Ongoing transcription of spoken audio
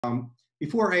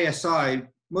Before ASI,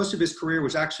 most of his career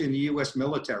was actually in the U.S.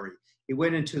 military. He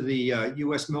went into the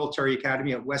U.S. Military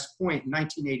Academy at West Point in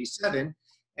 1987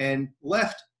 and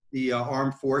left the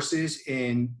armed forces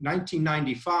in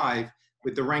 1995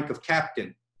 with the rank of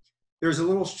captain. There's a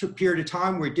little period of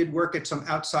time where he did work at some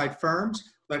outside firms,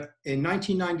 but in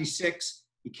 1996,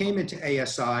 he came into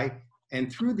ASI,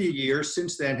 and through the years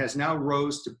since then has now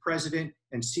rose to president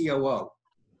and COO.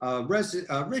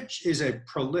 Rich is a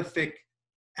prolific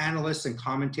analyst and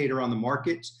commentator on the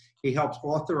markets. He helps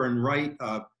author and write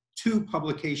 2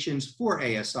 publications for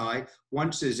ASI. One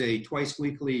is a twice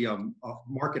weekly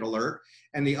market alert,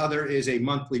 and the other is a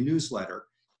monthly newsletter.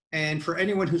 And for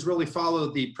anyone who's really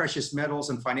followed the precious metals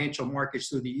and financial markets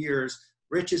through the years,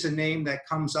 Rich is a name that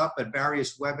comes up at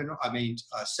various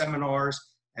seminars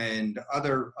and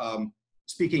other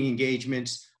speaking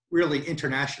engagements, really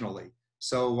internationally.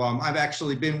 So I've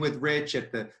actually been with Rich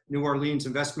at the New Orleans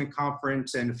Investment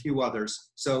Conference and a few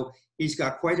others. So he's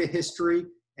got quite a history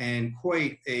and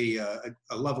quite a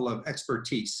level of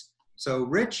expertise. So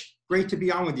Rich, great to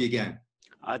be on with you again.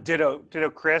 Ditto,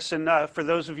 Chris. And for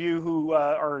those of you who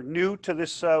are new to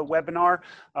this webinar,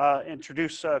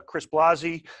 introduce Chris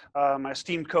Blasi, my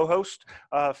esteemed co-host.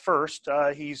 First,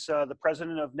 he's the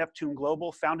president of Neptune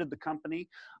Global, founded the company,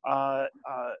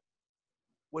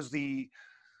 was the,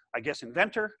 I guess,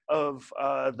 inventor of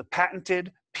the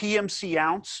patented PMC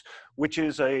ounce, which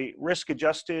is a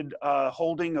risk-adjusted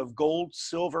holding of gold,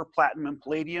 silver, platinum, and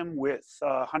palladium with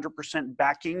 100%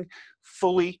 backing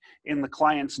fully in the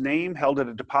client's name, held at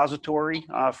a depository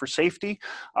for safety.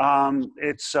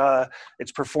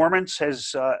 Its performance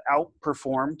has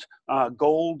outperformed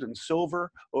gold and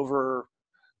silver over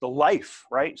the life,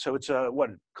 right? So it's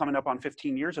coming up on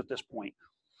 15 years at this point.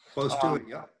 Close to it,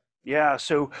 yeah. Yeah,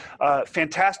 so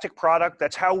fantastic product.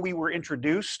 That's how we were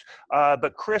introduced.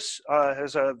 But Chris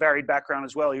has a varied background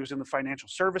as well. He was in the financial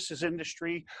services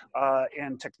industry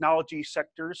and technology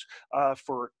sectors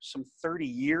for some 30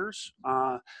 years.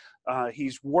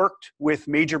 He's worked with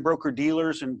major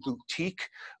broker-dealers and boutique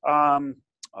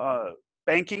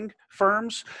banking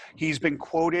firms. He's been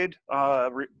quoted, by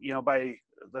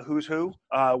the who's who,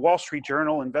 Wall Street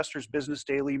Journal, Investors Business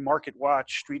Daily, Market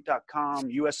Watch, Street.com,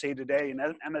 USA Today, and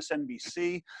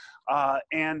MSNBC.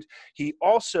 And he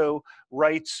also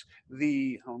writes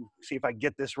see if I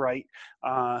get this right.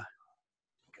 Gosh,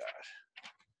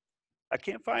 I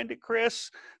can't find it, Chris.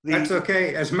 That's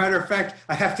okay. As a matter of fact,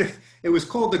 it was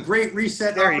called the Great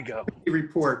Reset. There you go.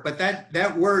 Report, but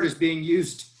that word is being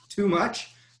used too much,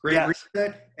 Great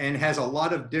Reset, and has a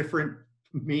lot of different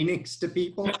meanings to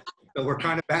people. So we're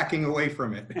kind of backing away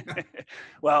from it.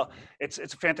 Well, it's a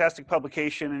fantastic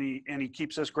publication, and he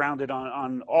keeps us grounded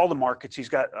on all the markets. He's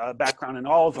got a background in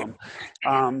all of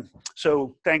them.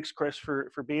 So thanks, Chris,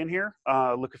 for being here.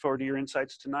 Looking forward to your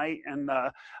insights tonight. And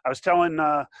I was telling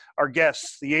our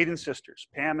guests, the Aden sisters,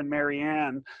 Pam and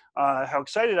Marianne, how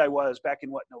excited I was back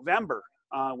in November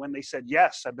when they said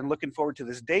yes. I've been looking forward to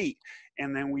this date,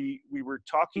 and then we were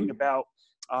talking about.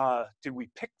 Did we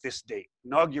pick this date?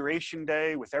 Inauguration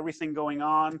day with everything going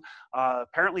on.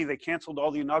 Apparently they canceled all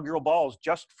the inaugural balls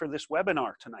just for this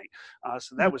webinar tonight.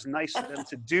 So that was nice of them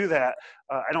to do that.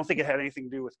 I don't think it had anything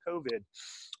to do with COVID.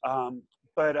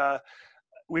 But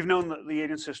we've known the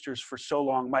Aden sisters for so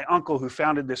long. My uncle who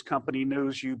founded this company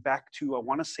knows you back to, I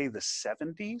want to say, the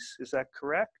 70s. Is that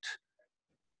correct?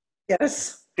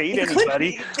 Yes. Date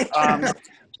anybody.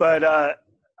 But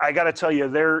I got to tell you,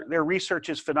 their research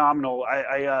is phenomenal.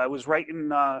 I was writing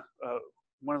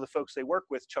one of the folks they work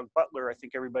with, Chuck Butler, I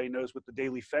think everybody knows, with the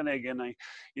Daily Pfennig, and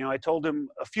I told him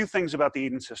a few things about the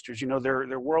Aden sisters.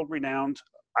 They're world renowned,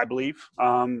 I believe.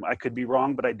 I could be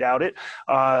wrong, but I doubt it.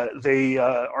 They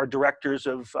are directors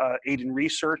of Aden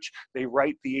Research. They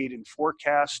write the Aden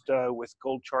forecast with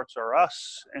Gold Charts R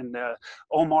Us and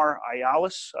Omar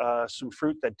Ayalis, some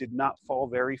fruit that did not fall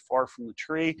very far from the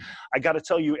tree. I got to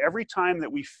tell you, every time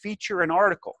that we feature an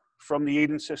article from the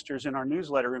Aden sisters in our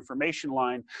newsletter information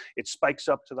line, it spikes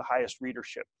up to the highest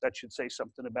readership. That should say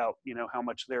something about how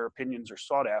much their opinions are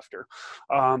sought after.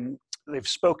 They've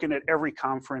spoken at every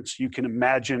conference you can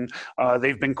imagine.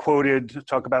 They've been quoted to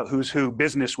talk about who's who: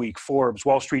 Business Week, Forbes,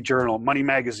 Wall Street Journal, Money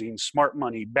Magazine, Smart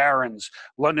Money, Barron's,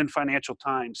 London Financial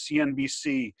Times,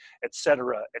 CNBC, et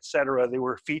cetera, et cetera. They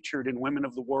were featured in Women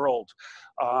of the World.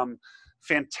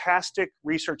 Fantastic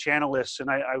research analysts. And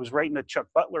I was writing to Chuck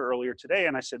Butler earlier today,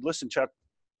 and I said, listen, Chuck,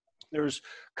 there's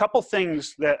a couple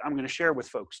things that I'm going to share with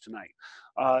folks tonight.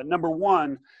 Number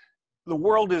one, the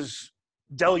world is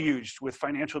deluged with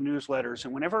financial newsletters.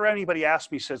 And whenever anybody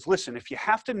asks me, says, listen, if you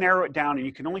have to narrow it down and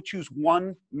you can only choose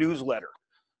one newsletter,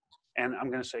 and I'm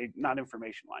going to say not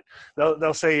information line,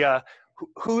 they'll say,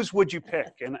 whose would you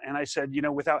pick? And I said, you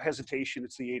know, without hesitation,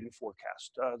 it's the Aden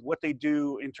forecast. What they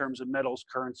do in terms of metals,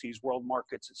 currencies, world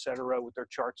markets, et cetera, with their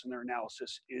charts and their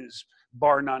analysis is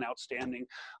bar none outstanding.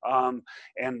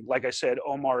 And like I said,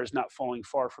 Omar is not falling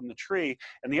far from the tree.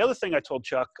 And the other thing I told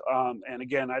Chuck, and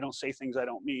again, I don't say things I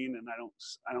don't mean, and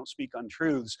I don't speak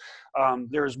untruths.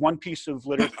 There is one piece of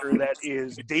literature that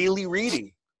is daily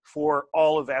reading for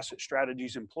all of Asset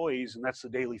Strategies employees, and that's the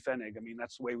Daily Pfennig. I mean,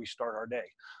 that's the way we start our day.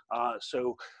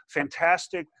 So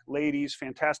fantastic ladies,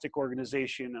 fantastic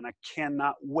organization, and I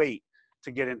cannot wait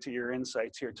to get into your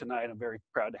insights here tonight. I'm very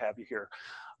proud to have you here.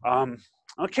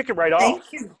 I'll kick it right off.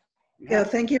 Thank you. Yeah,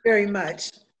 thank you very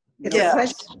much. It's a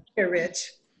pleasure to be here,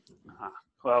 Rich.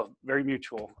 Well, very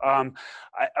mutual. I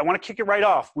want to kick it right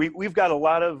off. We've got a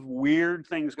lot of weird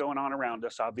things going on around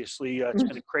us, obviously. It's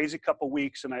been a crazy couple of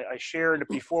weeks, and I shared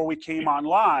before we came on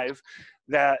live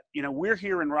that, you know, we're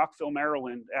here in Rockville,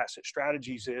 Maryland, Asset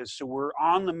Strategies is. So we're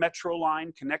on the Metro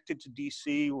line connected to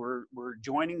DC. We're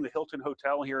joining the Hilton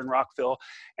Hotel here in Rockville.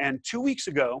 And 2 weeks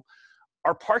ago,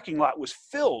 our parking lot was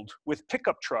filled with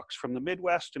pickup trucks from the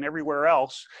Midwest and everywhere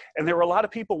else. And there were a lot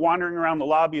of people wandering around the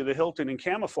lobby of the Hilton in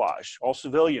camouflage, all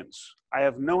civilians. I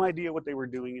have no idea what they were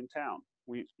doing in town.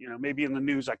 You know, maybe in the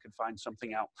news I could find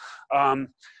something out.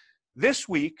 This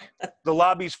week, the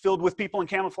lobby's filled with people in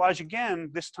camouflage again.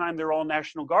 This time they're all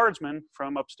National Guardsmen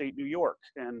from upstate New York.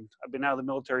 And I've been out of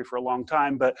the military for a long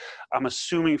time, but I'm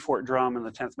assuming Fort Drum and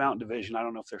the 10th Mountain Division. I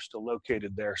don't know if they're still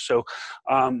located there. So,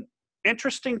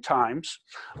 interesting times,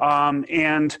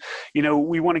 and you know,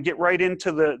 we want to get right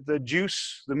into the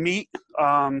juice, the meat.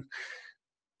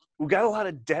 We've got a lot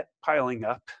of debt piling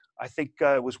up. I think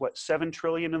it was what, 7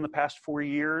 trillion in the past 4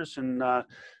 years, and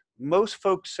most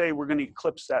folks say we're going to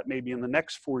eclipse that maybe in the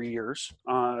next 4 years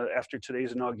after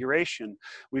today's inauguration.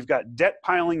 We've got debt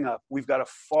piling up. We've got a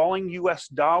falling U.S.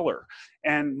 dollar,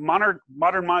 and modern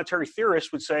monetary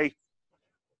theorists would say,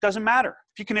 doesn't matter.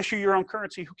 If you can issue your own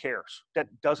currency, who cares? That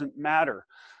doesn't matter.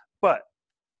 But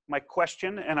my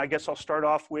question, and I guess I'll start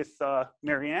off with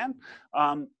Marianne,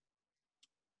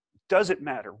 does it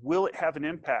matter? Will it have an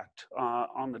impact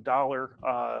on the dollar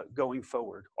going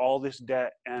forward? All this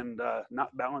debt and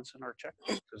not balancing our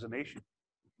checkbooks as a nation.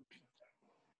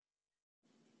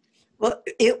 Well,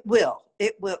 it will.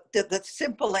 It will. The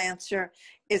simple answer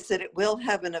is that it will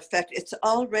have an effect. It's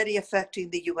already affecting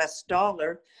the U.S.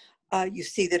 dollar. You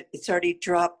see that it's already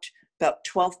dropped about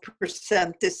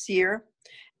 12% this year,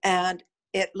 and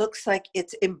it looks like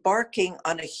it's embarking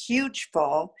on a huge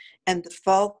fall, and the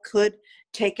fall could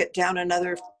take it down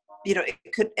another, you know,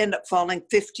 it could end up falling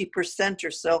 50%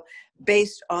 or so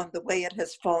based on the way it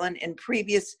has fallen in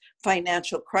previous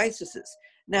financial crises.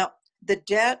 Now, the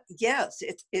debt, yes,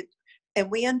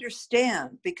 and we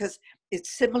understand because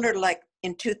it's similar like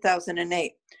in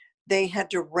 2008. They had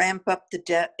to ramp up the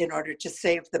debt in order to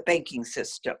save the banking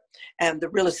system and the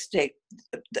real estate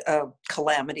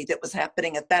calamity that was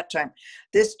happening at that time.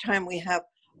 This time we have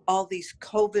all these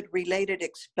COVID-related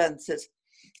expenses.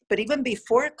 But even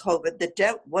before COVID, the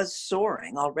debt was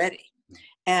soaring already.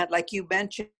 And like you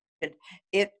mentioned,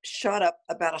 it shot up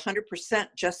about 100%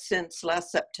 just since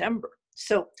last September.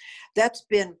 So that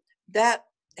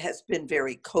has been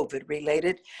very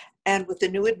COVID-related. And with the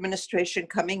new administration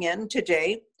coming in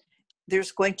today,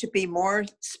 there's going to be more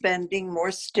spending,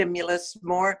 more stimulus,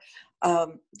 more,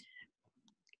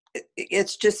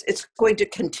 it's going to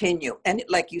continue. And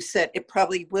like you said, it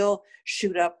probably will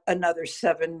shoot up another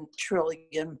 7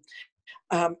 trillion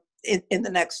in the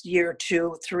next year,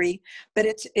 2, 3, but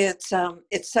it's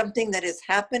something that is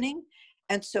happening.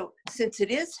 And so since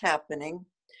it is happening,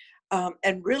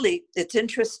 and really it's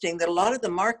interesting that a lot of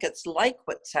the markets like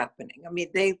what's happening. I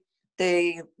mean,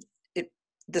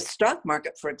 the stock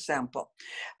market, for example,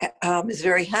 is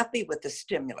very happy with the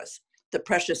stimulus. The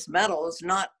precious metals,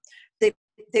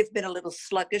 they've been a little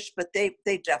sluggish, but they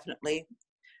definitely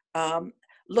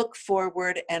look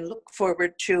forward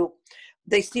to,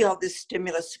 they see all this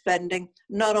stimulus spending.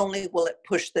 Not only will it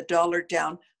push the dollar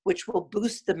down, which will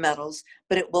boost the metals,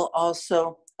 but it will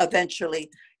also eventually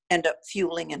end up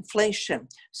fueling inflation.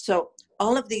 So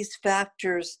all of these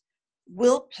factors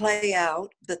will play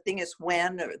out. The thing is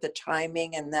when, or the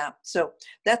timing and that. So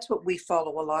that's what we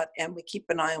follow a lot, and we keep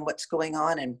an eye on what's going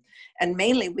on, and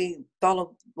mainly we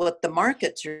follow what the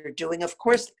markets are doing, of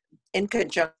course, in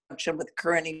conjunction with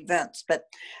current events, but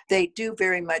they do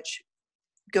very much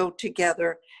go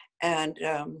together, and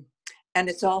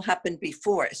it's all happened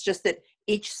before. It's just that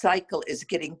each cycle is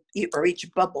getting, or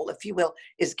each bubble, if you will,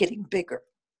 is getting bigger.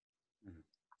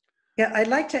 Yeah, I'd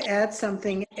like to add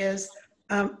something is,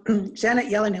 Janet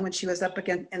Yellen, when she was up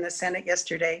again in the Senate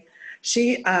yesterday,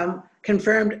 She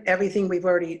confirmed everything we've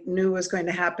already knew was going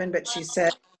to happen, but she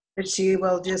said that she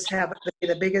will just be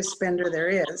the biggest spender there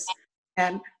is.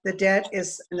 And the debt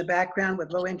is in the background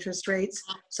with low interest rates.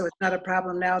 So it's not a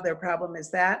problem now. Their problem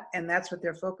is that, and that's what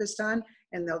they're focused on.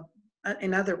 And they'll,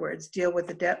 in other words, deal with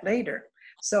the debt later.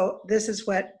 So this is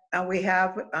what we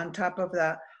have on top of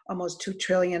the almost $2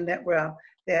 trillion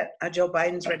that Joe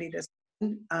Biden's ready to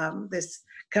spend, this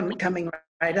coming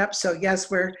right up. So yes,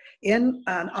 we're in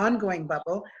an ongoing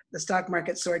bubble. The stock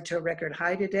market soared to a record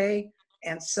high today.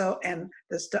 And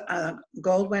the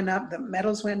gold went up, the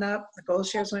metals went up, the gold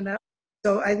shares went up.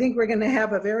 So I think we're going to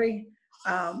have a very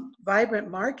vibrant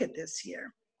market this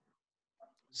year.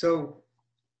 So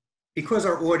because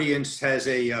our audience has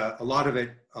a lot of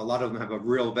them have a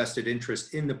real vested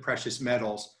interest in the precious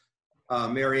metals,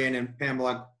 Marianne and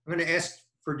Pamela, I'm going to ask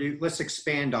let's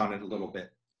expand on it a little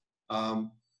bit.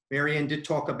 Marianne did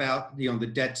talk about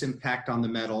the debt's impact on the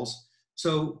metals.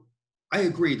 So I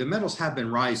agree, the metals have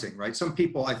been rising, right? Some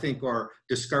people I think are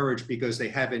discouraged because they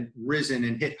haven't risen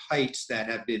and hit heights that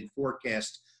have been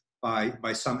forecast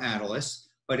by some analysts,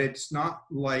 but it's not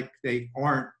like they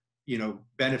aren't,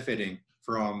 benefiting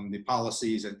from the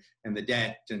policies and the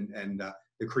debt and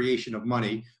the creation of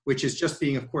money, which is just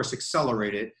being, of course,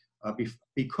 accelerated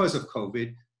because of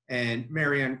COVID. And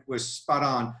Marianne was spot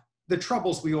on. The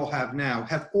troubles we all have now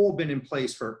have all been in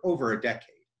place for over a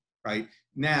decade, right?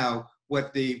 Now,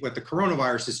 what the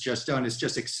coronavirus has just done is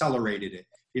just accelerated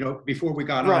it. Before we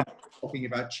got on talking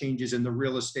about changes in the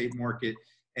real estate market,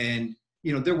 and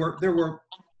there were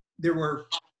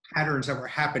patterns that were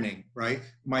happening, right?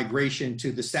 Migration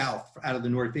to the south out of the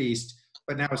Northeast,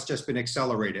 but now it's just been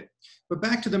accelerated. But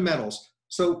back to the metals.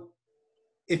 So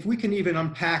if we can even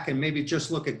unpack and maybe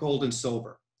just look at gold and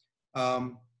silver,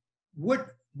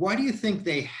 why do you think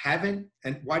they haven't,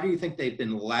 and why do you think they've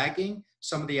been lagging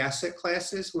some of the asset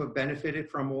classes who have benefited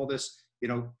from all this,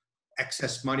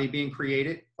 excess money being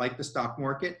created, like the stock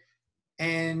market?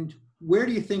 And where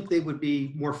do you think they would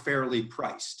be more fairly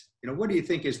priced? What do you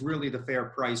think is really the fair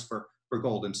price for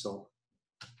gold and silver?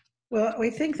 Well, we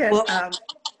think that.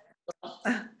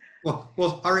 Well,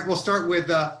 all right, we'll start with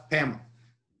Pamela.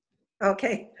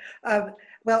 Okay.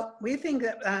 Well, we think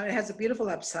that it has a beautiful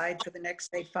upside for the next,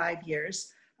 say, 5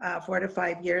 years, 4 to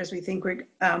 5 years. We think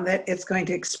that it's going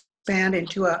to expand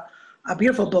into a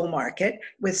beautiful bull market,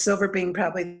 with silver being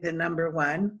probably the number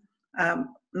one.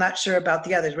 Not sure about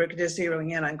the others. We're just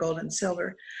zeroing in on gold and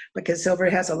silver because silver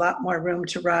has a lot more room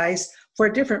to rise for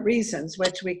different reasons,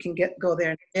 which we can go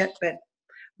there in a bit.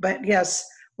 But yes,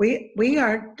 we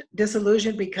are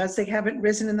disillusioned because they haven't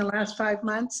risen in the last 5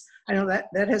 months. I know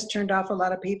that has turned off a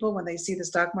lot of people when they see the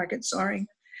stock market soaring.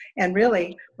 And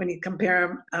really, when you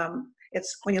compare them,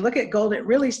 when you look at gold, it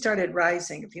really started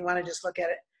rising. If you want to just look at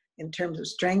it in terms of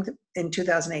strength in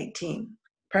 2018.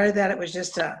 Prior to that, it was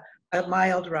just a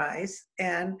mild rise.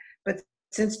 But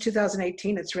since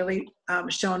 2018, it's really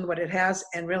shown what it has.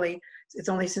 And really, it's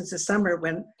only since the summer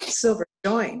when silver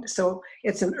joined. So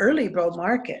it's an early bull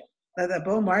market. The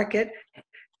bull market,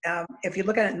 if you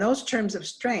look at it in those terms of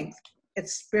strength,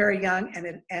 it's very young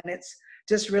and it's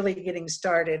just really getting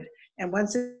started. And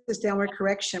once this downward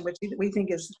correction, which we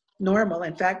think is normal,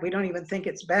 in fact, we don't even think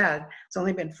it's bad. It's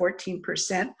only been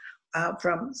 14%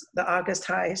 from the August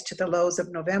highs to the lows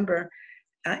of November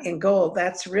in gold.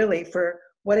 That's really, for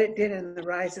what it did in the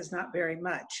rise, is not very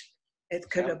much. It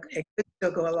could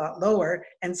still go a lot lower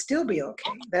and still be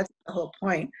okay. That's the whole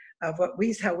point of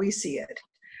how we see it.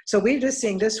 So we're just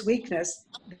seeing this weakness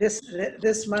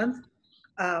this month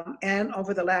and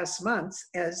over the last months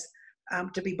as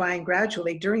to be buying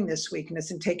gradually during this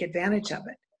weakness and take advantage of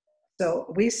it.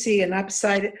 So we see an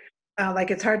upside,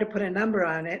 like it's hard to put a number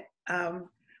on it.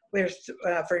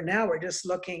 For now, we're just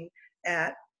looking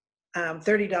at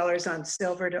 $30 on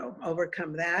silver to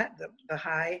overcome that, the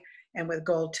high, and with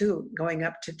gold too, going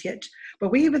up to titch.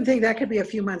 But we even think that could be a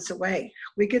few months away.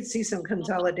 We could see some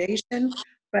consolidation,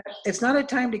 but it's not a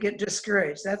time to get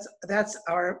discouraged. That's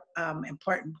our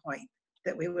important point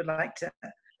that we would like to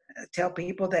tell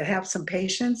people, that have some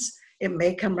patience. It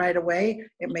may come right away.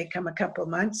 It may come a couple of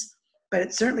months, but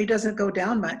it certainly doesn't go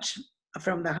down much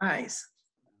from the highs.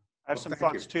 I have some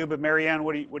thoughts too, but Marianne,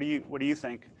 what do you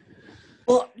think?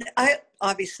 Well, I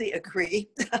obviously agree,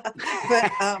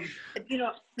 but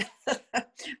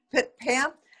but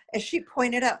Pam, as she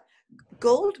pointed out,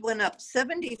 gold went up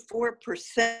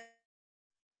 74%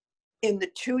 in the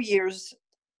 2 years.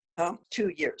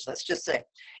 2 years, let's just say.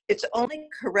 It's only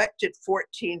corrected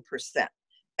 14%.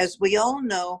 As we all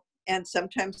know, and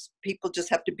sometimes people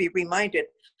just have to be reminded,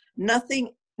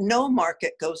 no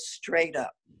market goes straight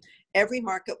up. Every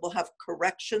market will have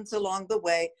corrections along the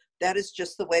way, That is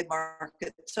just the way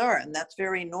markets are, and that's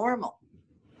very normal.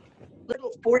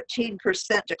 Little 14%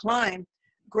 decline,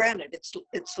 granted,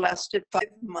 it's lasted 5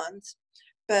 months,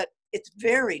 but it's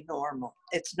very normal.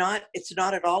 It's not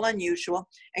at all unusual.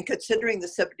 And considering the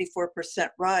 74%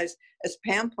 rise, as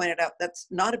Pam pointed out, that's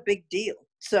not a big deal.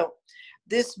 So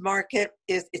this market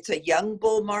it's a young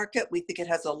bull market. We think it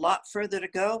has a lot further to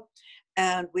go.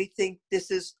 And we think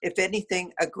this is, if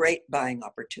anything, a great buying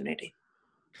opportunity.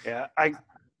 Yeah,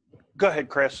 go ahead,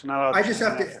 Chris. I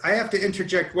have to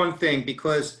interject one thing,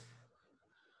 because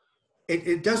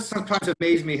it does sometimes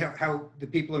amaze me how the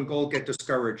people in gold get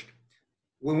discouraged.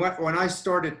 When I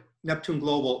started Neptune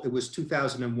Global, it was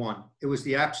 2001. It was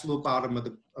the absolute bottom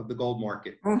of the gold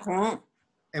market. Mm-hmm.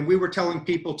 And we were telling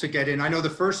people to get in. I know the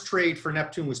first trade for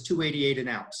Neptune was $288 an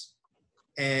ounce.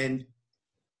 And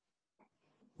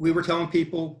we were telling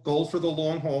people gold for the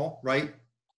long haul, right?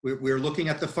 We were looking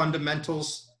at the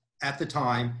fundamentals at the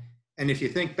time. And if you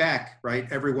think back, right,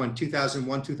 everyone,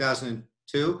 2001,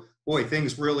 2002, boy,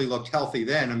 things really looked healthy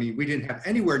then. I mean, we didn't have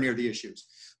anywhere near the issues.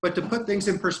 But to put things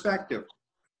in perspective,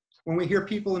 when we hear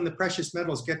people in the precious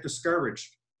metals get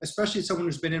discouraged, especially someone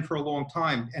who's been in for a long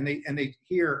time, and they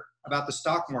hear about the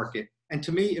stock market. And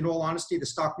to me, in all honesty, the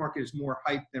stock market is more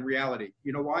hype than reality.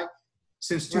 You know why?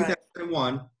 Since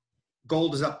 2001,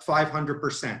 gold is up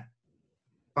 500%.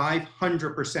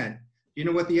 500%. You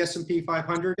know what the S&P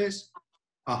 500 is?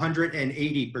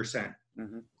 180%.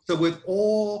 Mm-hmm. So with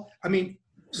all, I mean,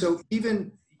 so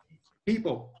even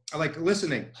people are like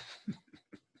listening.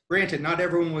 Granted, not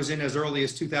everyone was in as early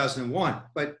as 2001,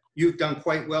 but you've done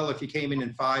quite well if you came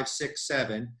in 5, 6,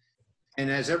 7. And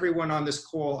as everyone on this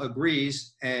call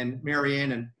agrees, and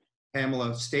Marianne and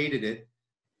Pamela stated it,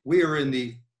 we are in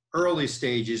the early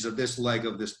stages of this leg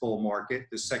of this bull market,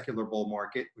 this secular bull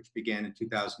market, which began in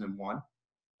 2001.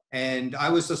 And I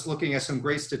was just looking at some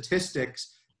great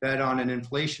statistics that on an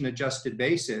inflation adjusted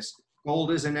basis,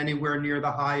 gold isn't anywhere near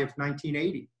the high of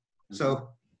 1980. So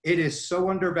it is so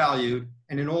undervalued.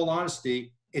 And in all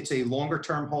honesty, it's a longer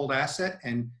term hold asset.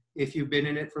 And if you've been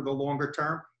in it for the longer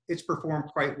term, it's performed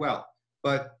quite well.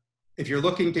 But if you're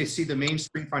looking to see the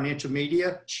mainstream financial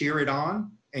media cheer it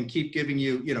on and keep giving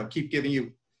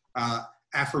you,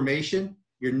 affirmation,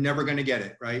 you're never going to get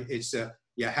it, right? It's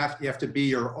you have to be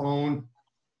your own,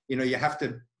 you have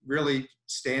to really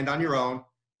stand on your own,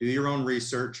 do your own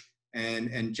research,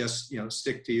 and just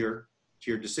stick to your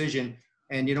decision.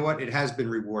 And you know what? It has been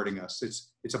rewarding us.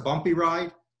 It's a bumpy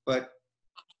ride, but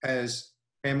as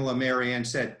Pamela Marianne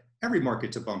said, every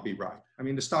market's a bumpy ride. I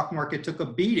mean, the stock market took a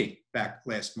beating back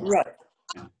last month. Right.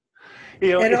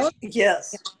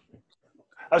 Yes.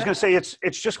 I was going to say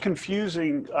it's just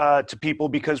confusing to people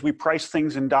because we price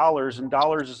things in dollars, and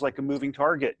dollars is like a moving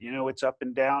target. It's up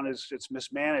and down, it's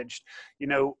mismanaged.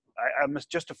 I'm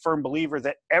just a firm believer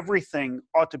that everything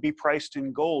ought to be priced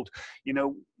in gold.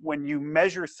 When you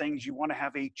measure things, you want to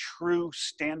have a true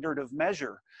standard of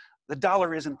measure. The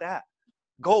dollar isn't that.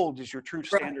 Gold is your true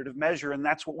standard of measure, and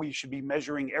that's what we should be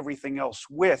measuring everything else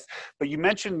with. But you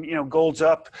mentioned, gold's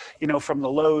up, from the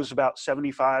lows about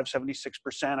 75,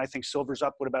 76%. I think silver's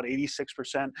up, about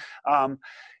 86%.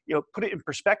 Put it in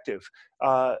perspective.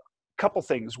 Couple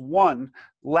things. One,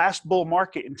 last bull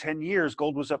market in 10 years,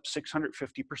 gold was up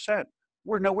 650%.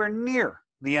 We're nowhere near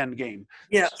the end game.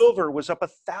 Yeah. Silver was up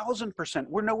 1,000%.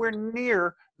 We're nowhere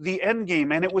near the end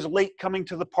game, and it was late coming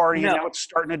to the party, and now it's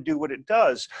starting to do what it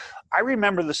does. I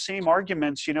remember the same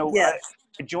arguments. Yes.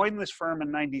 I joined this firm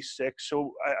in '96,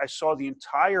 so I saw the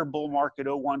entire bull market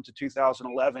 01 to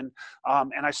 2011,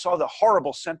 and I saw the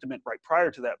horrible sentiment right prior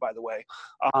to that, by the way.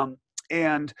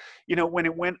 And, when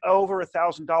it went over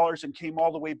 $1,000 and came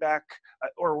all the way back,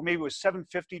 or maybe it was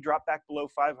 750, dropped back below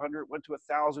 500, went to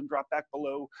 1,000, dropped back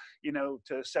below,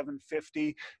 to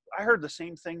 750. I heard the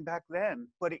same thing back then,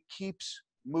 but it keeps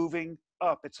moving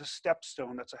up. It's a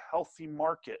stepstone. That's a healthy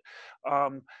market.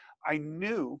 I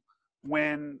knew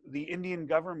when the Indian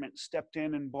government stepped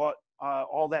in and bought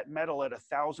all that metal at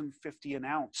 $1,050 an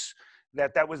ounce,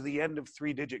 that was the end of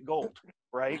 3-digit gold,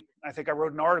 right? I think I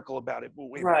wrote an article about it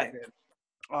way back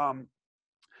then.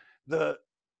 The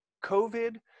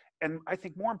COVID, and I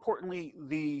think more importantly,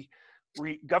 the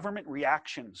government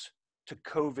reactions to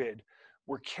COVID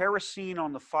were kerosene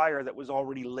on the fire that was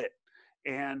already lit.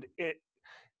 And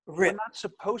we're not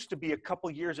supposed to be a couple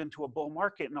years into a bull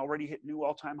market and already hit new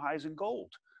all-time highs in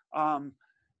gold.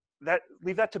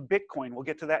 Leave that to Bitcoin. We'll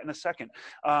get to that in a second.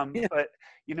 But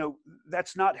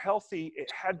that's not healthy.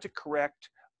 It had to correct.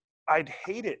 I'd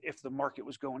hate it if the market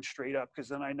was going straight up, because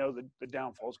then I know that the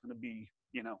downfall is going to be,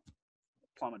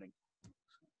 plummeting.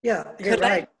 Yeah, you're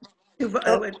right. Too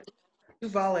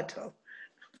volatile.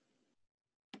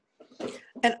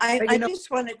 And I, But, I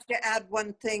just wanted to add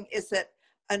one thing is that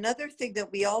another thing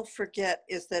that we all forget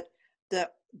is that the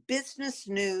business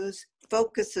news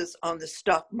focuses on the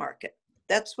stock market.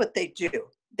 That's what they do.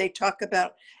 They talk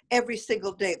about every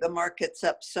single day, the market's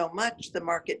up so much, the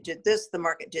market did this, the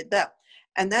market did that.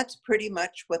 And that's pretty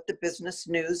much what the business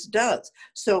news does.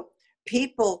 So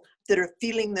people that are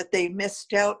feeling that they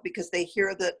missed out because they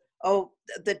hear that, oh,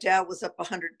 the Dow was up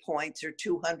 100 points or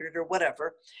 200 or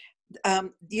whatever,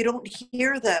 you don't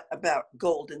hear that about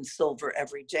gold and silver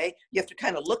every day. You have to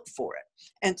kind of look for it.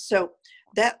 And so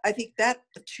that, I think that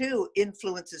too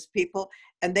influences people,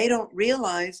 and they don't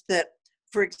realize that,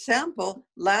 for example,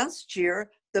 last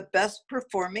year, the best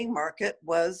performing market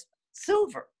was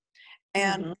silver.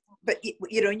 And, but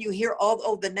you know, you hear all,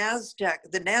 oh, the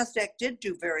NASDAQ did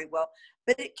do very well,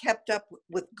 but it kept up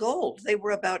with gold. They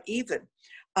were about even.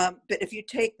 But if you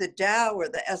take the Dow or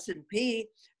the S&P,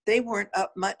 they weren't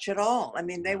up much at all. I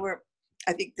mean, they were,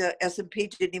 I think the S&P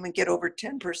didn't even get over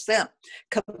 10%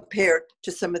 compared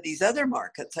to some of these other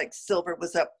markets, like silver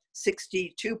was up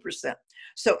 62%.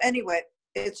 So anyway,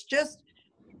 it's just,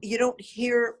 you don't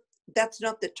hear, that's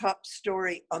not the top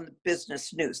story on the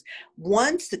business news.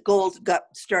 Once the gold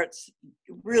starts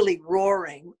really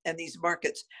roaring in these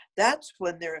markets, that's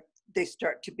when they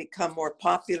start to become more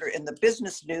popular in the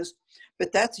business news.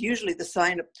 But that's usually the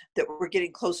sign that we're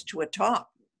getting close to a top.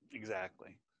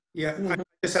 Exactly. Yeah, I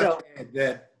just have to add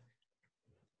that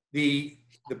the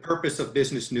purpose of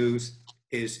business news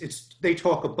is they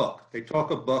talk a book. They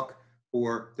talk a book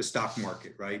for the stock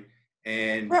market, right?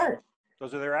 And right.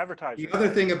 Those are their advertisers. The other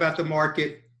thing about the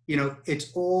market, you know,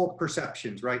 it's all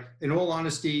perceptions, right? In all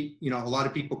honesty, you know, a lot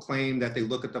of people claim that they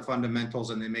look at the fundamentals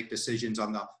and they make decisions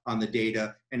on the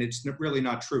data, and it's really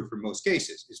not true for most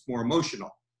cases. It's more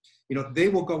emotional. You know, they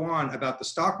will go on about the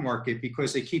stock market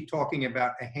because they keep talking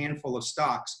about a handful of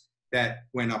stocks that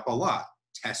went up a lot.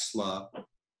 Tesla.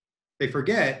 They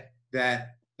forget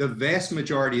that the vast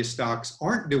majority of stocks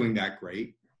aren't doing that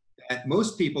great, that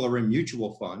most people are in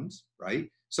mutual funds, right?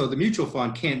 So the mutual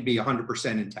fund can't be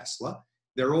 100% in Tesla.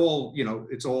 They're all, you know,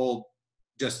 it's all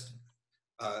just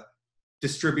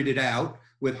distributed out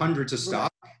with hundreds of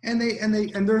stocks, and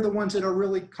they're the ones that are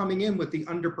really coming in with the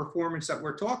underperformance that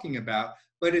we're talking about.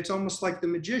 But it's almost like the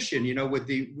magician, you know, with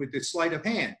the sleight of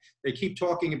hand. They keep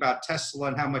talking about Tesla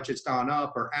and how much it's gone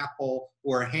up, or Apple,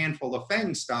 or a handful of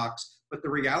FANG stocks. But the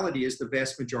reality is the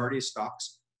vast majority of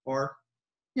stocks are,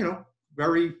 you know,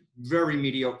 very, very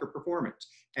mediocre performance.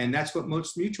 And that's what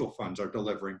most mutual funds are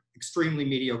delivering, extremely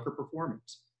mediocre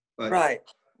performance. But, right.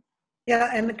 Yeah,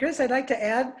 and Chris, I'd like to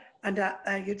add,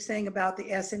 you're saying about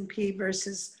the S&P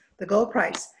versus the gold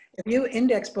price. If you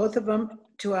index both of them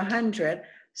to 100,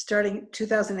 starting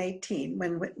 2018,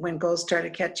 when gold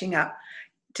started catching up,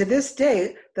 to this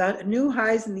day, the new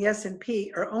highs in the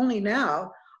S&P are only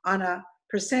now on a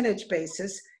percentage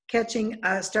basis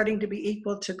starting to be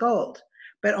equal to gold,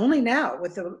 but only now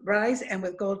with the rise and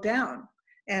with gold down.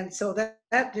 And so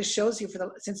that just shows you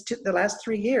since the last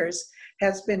 3 years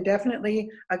has been definitely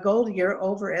a gold year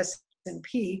over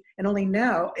S&P, and only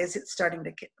now is it starting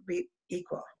to be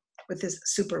equal with this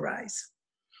super rise.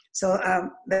 So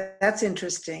that's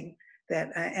interesting.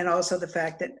 And also the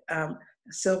fact that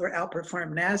silver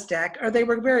outperformed NASDAQ, or they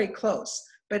were very close,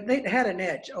 but they had an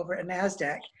edge over a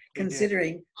NASDAQ,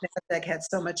 considering NASDAQ had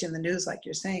so much in the news, like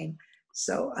you're saying.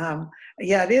 So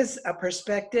yeah, it is a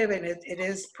perspective, and it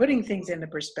is putting things into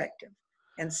perspective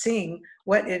and seeing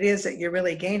what it is that you're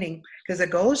really gaining, because the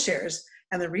gold shares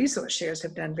and the resource shares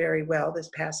have done very well this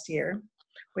past year,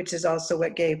 which is also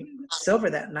what gave silver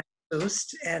that nice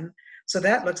boost. And so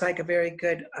that looks like a very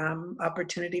good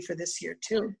opportunity for this year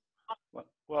too.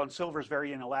 Well, and silver is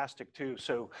very inelastic too.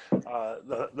 So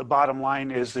the bottom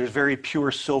line is there's very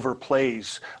pure silver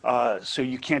plays. So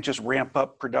you can't just ramp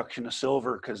up production of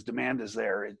silver because demand is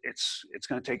there. It's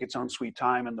going to take its own sweet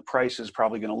time, and the price is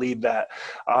probably going to lead that.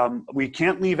 We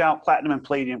can't leave out platinum and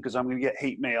palladium because I'm going to get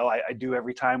hate mail. I do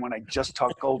every time when I just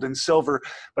talk gold and silver.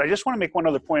 But I just want to make one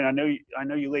other point. I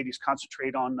know you ladies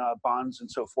concentrate on bonds and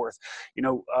so forth. You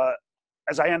know,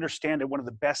 as I understand it, one of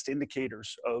the best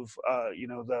indicators of you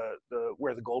know, the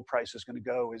where the gold price is going to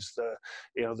go is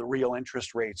the real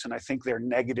interest rates, and I think they're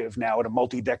negative now at a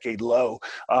multi-decade low.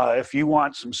 If you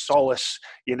want some solace,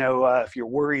 you know, if you're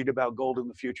worried about gold in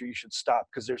the future, you should stop,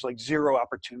 because there's like zero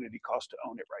opportunity cost to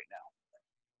own it right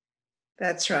now.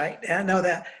 That's right. I know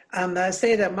that.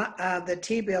 Say that the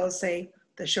T-bills, say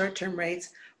the short-term rates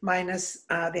minus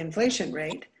the inflation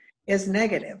rate, is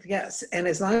negative, yes. And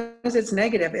as long as it's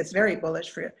negative, it's very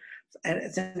bullish and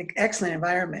it's an excellent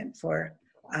environment for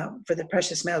the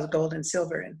precious metals, gold and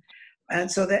silver. And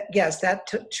so that, yes,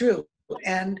 that's true.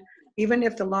 And even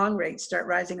if the long rates start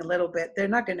rising a little bit, they're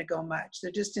not going to go much.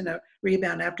 They're just in a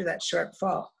rebound after that sharp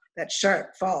fall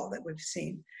that we've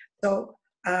seen. So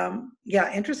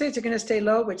yeah, interest rates are going to stay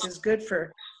low, which is good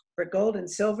for gold and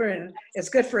silver, and it's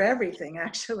good for everything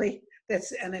actually.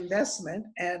 That's an investment,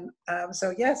 and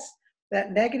so yes,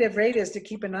 that negative rate is to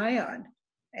keep an eye on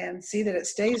and see that it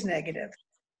stays negative.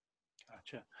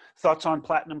 Gotcha. Thoughts on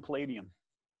platinum, palladium?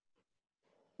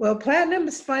 Well, platinum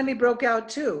finally broke out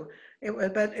too.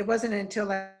 But it wasn't until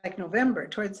like November,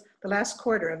 towards the last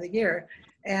quarter of the year.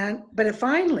 But it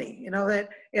finally, you know,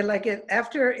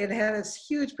 after it had this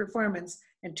huge performance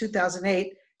in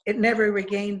 2008, it never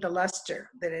regained the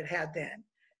luster that it had then.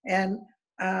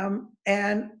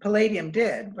 And palladium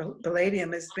did.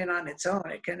 Palladium has been on its own.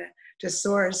 It kind of just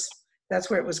soars.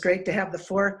 That's where it was great to have the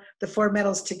four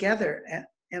metals together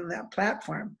in that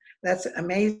platform. That's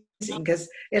amazing because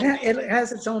it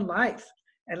has its own life.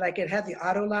 And like it had the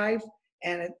auto life,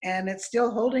 and it's still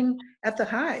holding at the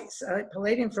highs.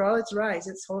 Palladium, for all its rise,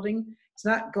 it's holding. It's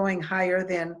not going higher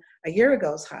than a year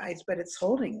ago's highs, but it's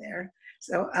holding there.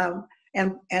 So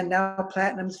and now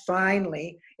platinum's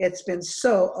finally, it's been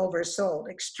so oversold,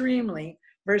 extremely,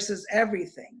 versus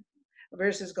everything,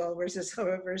 versus gold, versus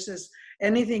silver, versus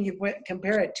anything you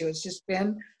compare it to. It's just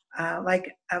been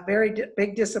like a very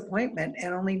big disappointment,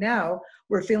 and only now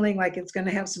we're feeling like it's going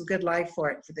to have some good life for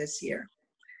it for this year.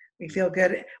 We feel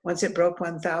good once it broke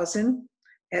 1,000,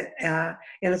 and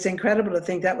it's incredible to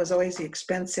think that was always the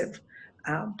expensive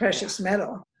precious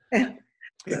metal.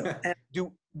 So,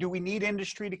 Do we need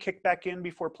industry to kick back in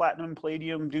before platinum and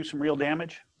palladium do some real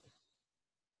damage?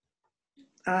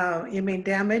 You mean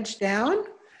damage down?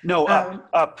 No,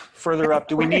 further up.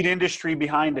 Do we need industry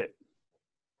behind it?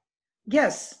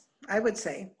 Yes, I would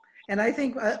say. And I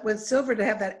think with silver to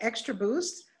have that extra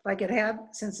boost, like it had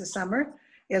since the summer,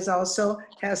 is also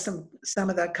has some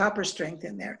of the copper strength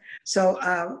in there. So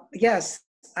yes,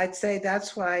 I'd say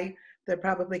that's why they're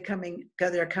probably coming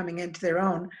into their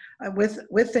own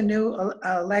with the new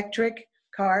electric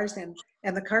cars and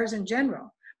the cars in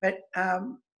general. But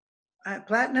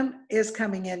platinum is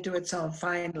coming into its own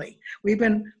finally. We've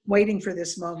been waiting for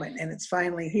this moment, and it's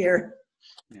finally here.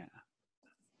 Yeah.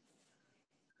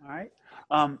 All right.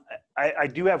 I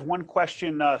do have one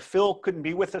question. Phil couldn't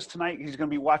be with us tonight. He's going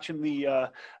to be watching the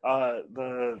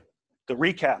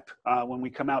recap when we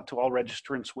come out to all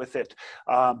registrants with it.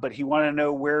 But he wanted to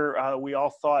know where we all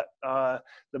thought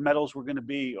the metals were going to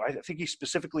be. I think he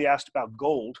specifically asked about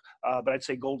gold, but I'd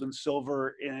say gold and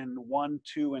silver in 1,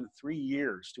 2, and 3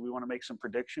 years. Do we want to make some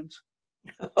predictions?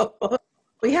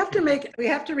 We have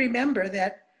to remember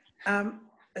that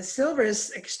silver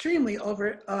is extremely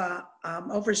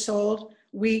oversold,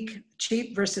 weak,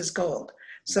 cheap versus gold.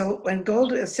 So when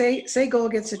gold, say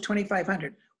gold gets to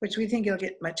 2,500, which we think it'll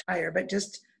get much higher, but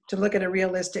just to look at a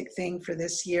realistic thing for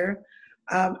this year,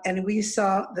 and we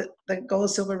saw the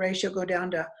gold-silver ratio go down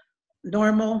to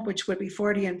normal, which would be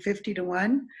 40 and 50 to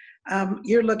 1.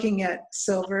 You're looking at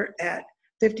silver at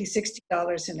 $50,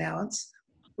 $60 an ounce,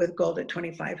 with gold at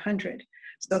 2,500.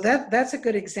 So that's a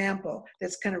good example.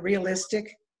 That's kind of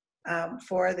realistic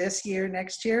for this year,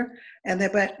 next year,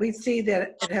 but we see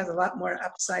that it has a lot more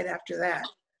upside after that.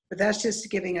 But that's just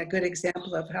giving a good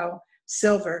example of how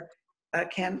silver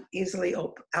can easily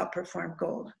outperform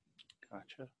gold.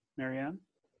 Gotcha. Marianne?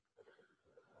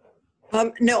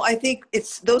 No, I think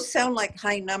those sound like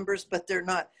high numbers, but they're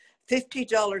not.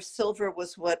 $50 silver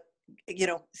was what,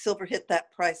 silver hit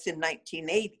that price in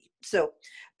 1980. So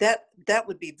that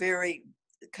would be very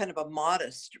kind of a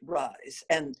modest rise,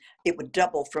 and it would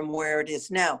double from where it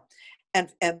is now. And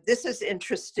this is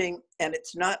interesting, and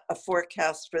it's not a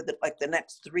forecast for the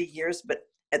next 3 years, but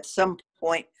at some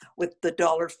point with the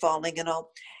dollar falling and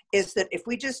all, is that if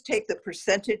we just take the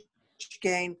percentage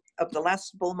gain of the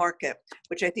last bull market,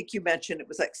 which I think you mentioned, it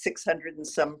was like 600 and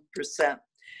some percent,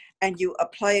 and you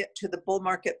apply it to the bull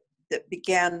market that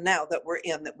began now, that we're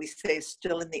in, that we say is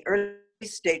still in the early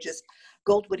stages,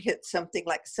 gold would hit something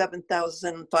like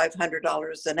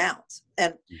 $7,500 an ounce.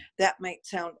 And that might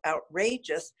sound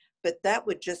outrageous, but that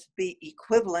would just be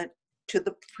equivalent to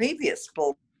the previous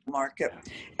bull market.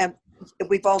 And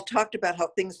we've all talked about how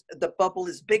the bubble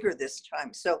is bigger this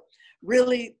time. So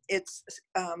really it's,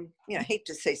 I hate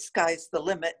to say sky's the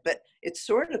limit, but it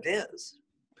sort of is.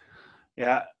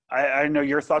 Yeah, I know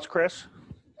your thoughts, Chris.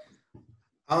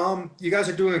 You guys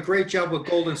are doing a great job with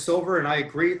gold and silver, and I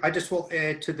agree. I just will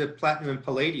add to the platinum and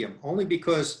palladium, only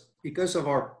because of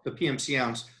the PMC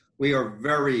ounce, we are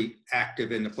very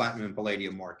active in the platinum and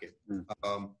palladium market.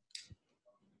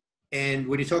 And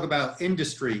when you talk about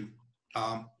industry,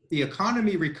 the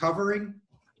economy recovering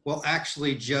will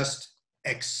actually just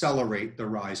accelerate the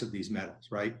rise of these metals,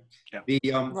 right?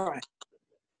 Yeah. Right.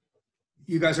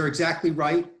 You guys are exactly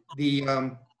right.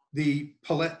 The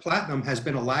platinum has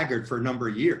been a laggard for a number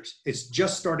of years. It's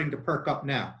just starting to perk up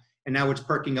now, and now it's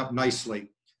perking up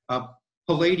nicely.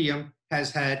 Palladium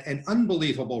has had an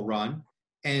unbelievable run,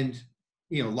 and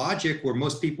logic where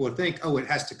most people would think, oh, it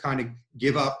has to kind of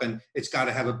give up and it's got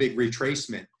to have a big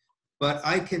retracement. But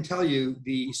I can tell you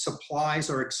the supplies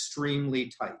are extremely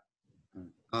tight.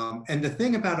 And the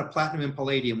thing about a platinum and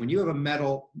palladium, when you have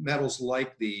metals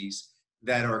like these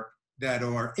that are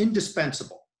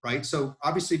indispensable, right? So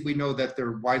obviously we know that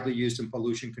they're widely used in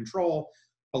pollution control.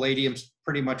 Palladium's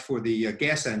pretty much for the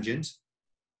gas engines.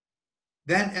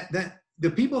 That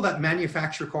the people that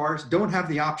manufacture cars don't have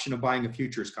the option of buying a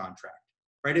futures contract,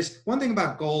 right? It's one thing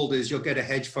about gold is you'll get a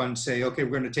hedge fund say, okay,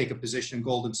 we're going to take a position in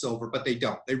gold and silver, but they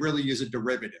don't. They really use a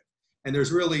derivative, and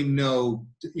there's really no,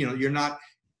 you're not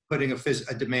putting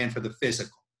a demand for the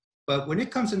physical. But when it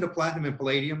comes into platinum and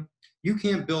palladium, you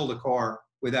can't build a car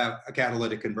without a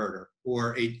catalytic converter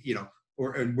or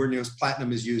where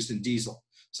platinum is used in diesel.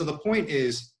 So the point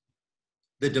is,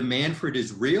 the demand for it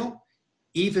is real,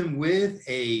 even with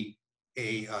an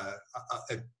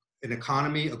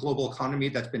economy, a global economy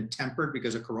that's been tempered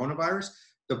because of coronavirus.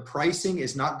 The pricing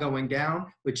is not going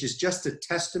down, which is just a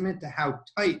testament to how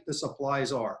tight the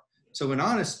supplies are. So in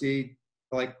honesty,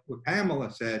 like what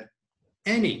Pamela said,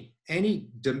 any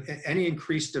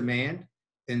increased demand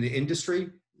in the industry,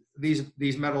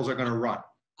 these metals are going to run.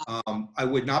 I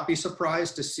would not be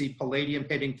surprised to see palladium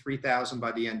hitting 3,000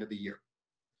 by the end of the year.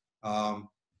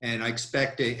 And I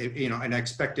expect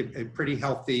a pretty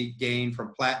healthy gain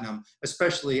from platinum,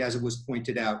 especially as it was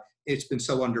pointed out, it's been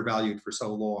so undervalued for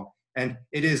so long. And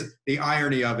it is the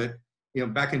irony of it,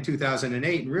 back in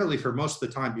 2008, and really for most of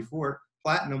the time before,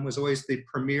 platinum was always the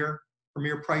premier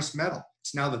price metal.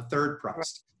 It's now the third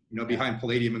price, behind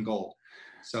palladium and gold.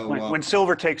 So when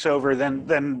silver takes over,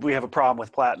 then we have a problem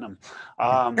with platinum.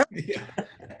 yeah.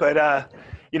 But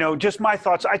just my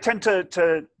thoughts. I tend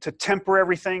to temper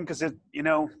everything because I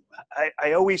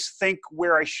always think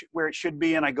where it should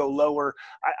be, and I go lower.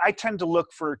 I tend to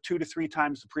look for 2 to 3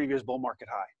 times the previous bull market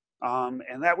high,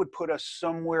 and that would put us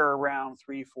somewhere around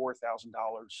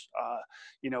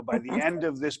 $3,000-4,000. By the end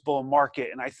of this bull market,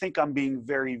 and I think I'm being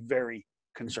very, very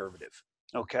conservative.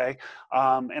 Okay.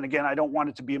 And again, I don't want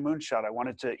it to be a moonshot. I want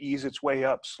it to ease its way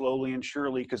up slowly and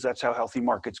surely, because that's how healthy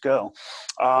markets go.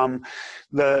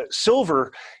 The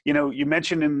silver, you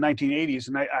mentioned in the 1980s,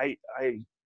 and a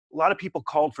lot of people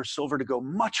called for silver to go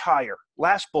much higher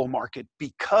last bull market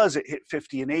because it hit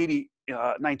 50 and 80,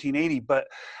 1980. But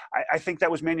I think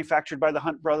that was manufactured by the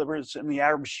Hunt brothers and the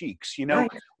Arab sheiks. Right.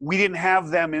 We didn't have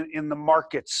them in the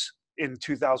markets in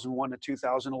 2001 to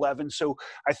 2011. So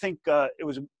I think it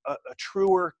was a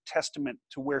truer testament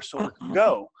to where silver could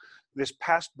go this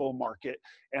past bull market.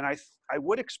 And I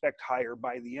would expect higher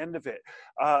by the end of it.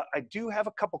 I do have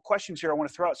a couple questions here I want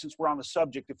to throw out since we're on the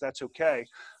subject, if that's okay.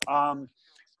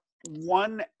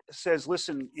 One says,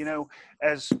 listen,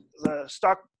 as the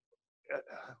stock,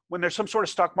 when there's some sort of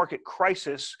stock market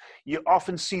crisis, you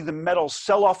often see the metals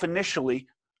sell off initially,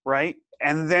 right?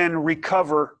 And then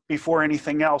recover before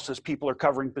anything else as people are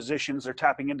covering positions, they're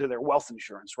tapping into their wealth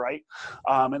insurance, right?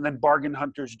 And then bargain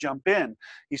hunters jump in.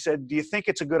 He said, do you think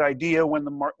it's a good idea when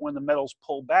the metals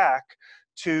pull back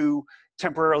to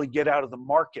temporarily get out of the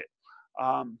market?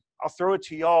 I'll throw it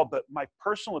to y'all, but my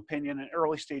personal opinion, an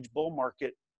early stage bull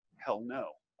market, hell no.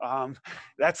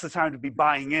 That's the time to be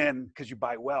buying in because you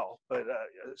buy well. But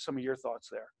some of your thoughts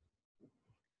there.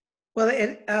 Well,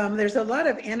 there's a lot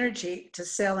of energy to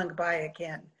sell and buy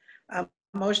again,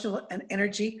 emotional and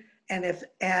energy, and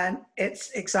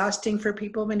it's exhausting for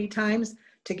people many times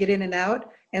to get in and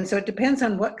out. And so it depends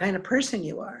on what kind of person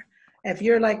you are. If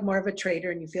you're like more of a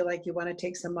trader and you feel like you want to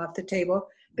take some off the table,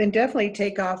 then definitely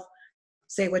take off,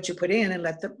 say what you put in, and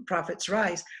let the profits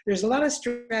rise. There's a lot of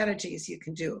strategies you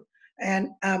can do.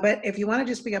 And but if you want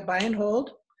to just be a buy and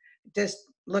hold, just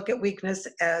look at weakness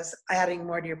as adding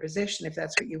more to your position if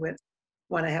that's what you would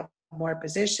want to have more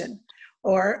position,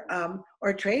 or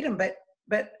trade them.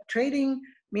 But trading,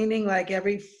 meaning like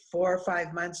every 4 or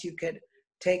 5 months you could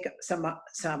take some.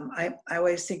 I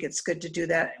always think it's good to do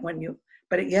that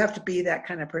but you have to be that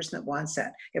kind of person that wants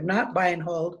that. If not, buy and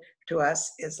hold to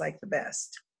us is like the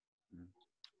best.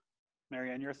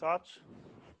 Marianne, your thoughts?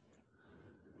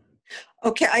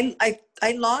 Okay,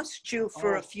 I lost you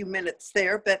for a few minutes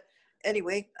there, but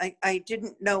anyway, I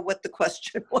didn't know what the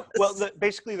question was. Well,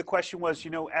 basically the question was,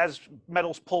 as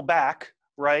metals pull back,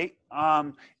 right?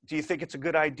 Do you think it's a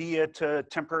good idea to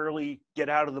temporarily get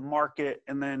out of the market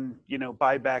and then,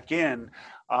 buy back in?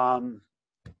 And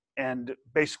And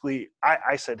basically,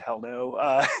 I said, hell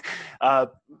no.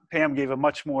 Pam gave a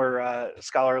much more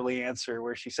scholarly answer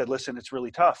where she said, listen, it's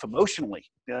really tough emotionally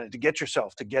to get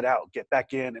yourself to get out, get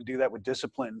back in and do that with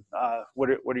discipline. What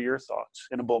are your thoughts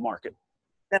in a bull market?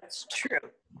 That's true.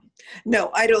 No,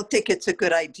 I don't think it's a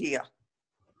good idea.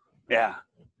 Yeah.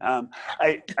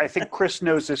 I think Chris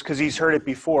knows this because he's heard it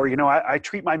before. You know, I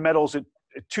treat my metals at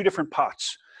two different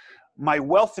pots. My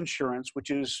wealth insurance, which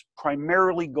is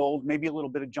primarily gold, maybe a little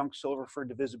bit of junk silver for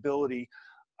divisibility,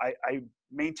 I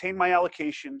maintain my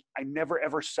allocation. I never,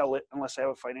 ever sell it unless I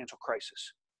have a financial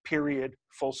crisis, period,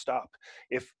 full stop.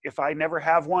 If I never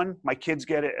have one, my kids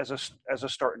get it as a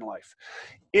start in life.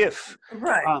 If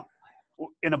Right.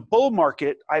 In a bull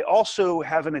market, I also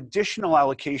have an additional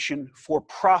allocation for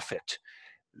profit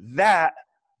that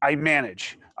I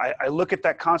manage. I look at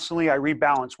that constantly. I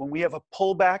rebalance. When we have a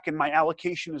pullback and my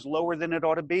allocation is lower than it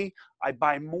ought to be, I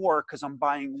buy more because I'm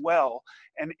buying well.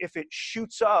 And if it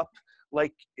shoots up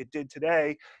like it did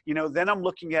today, you know, then I'm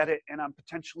looking at it and I'm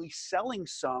potentially selling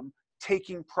some,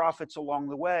 taking profits along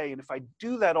the way. And if I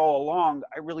do that all along,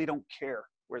 I really don't care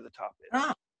where the top is.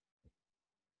 Ah,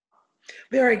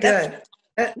 Very good.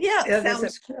 yeah, There's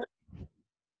sounds good.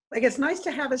 like, it's nice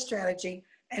to have a strategy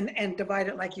and divide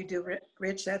it like you do,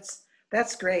 Rich.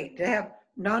 That's great to have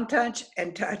non-touch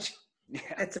and touch. Yeah.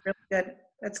 That's really good.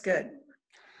 That's good.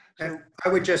 And I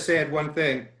would just add one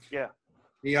thing. Yeah.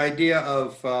 The idea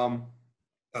of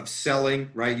selling,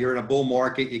 right? You're in a bull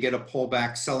market, you get a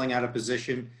pullback, selling out of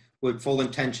position with full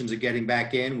intentions of getting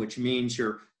back in, which means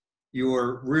your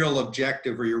real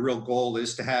objective or your real goal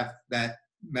is to have that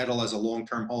metal as a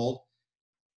long-term hold,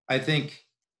 I think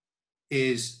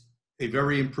is a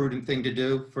very imprudent thing to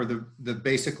do for the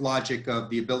basic logic of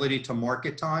the ability to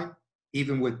market time,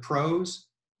 even with pros,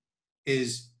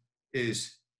 is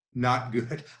not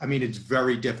good. I mean, it's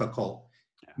very difficult.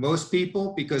 Yeah. Most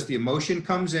people, because the emotion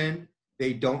comes in,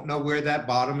 they don't know where that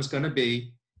bottom is going to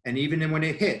be. And even when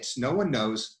it hits, no one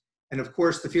knows. And of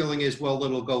course, the feeling is, well,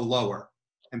 it'll go lower.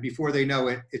 And before they know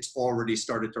it, it's already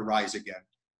started to rise again.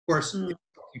 Of course,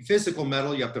 in physical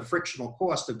metal, you have the frictional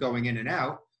cost of going in and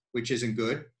out, which isn't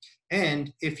good.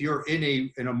 And if you're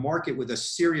in a market with a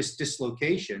serious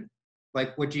dislocation,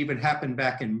 like what even happened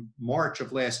back in March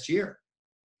of last year,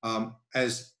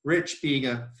 as Rich, being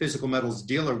a physical metals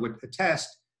dealer, would attest,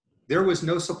 there was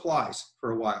no supplies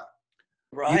for a while.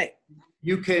 Right.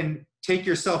 You can take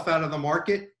yourself out of the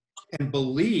market and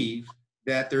believe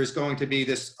that there's going to be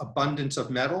this abundance of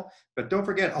metal, but don't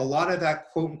forget, a lot of that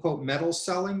quote unquote metal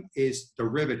selling is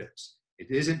derivatives.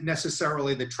 It isn't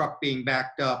necessarily the truck being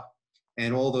backed up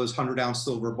and all those 100-ounce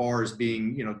silver bars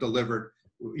being, delivered,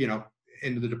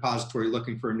 into the depository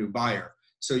looking for a new buyer.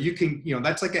 So you can,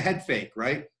 that's like a head fake,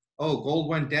 right? Oh, gold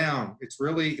went down. It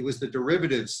was the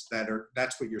derivatives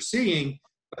that's what you're seeing,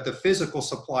 but the physical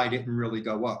supply didn't really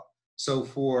go up. So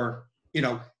for,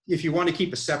 if you want to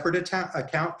keep a separate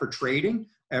account for trading,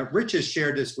 Rich has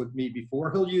shared this with me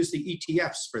before. He'll use the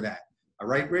ETFs for that. All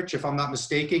right, Rich, if I'm not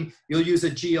mistaken, you'll use a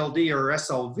GLD or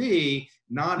SLV,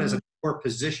 not as a core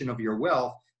position of your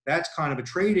wealth. That's kind of a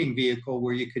trading vehicle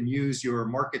where you can use your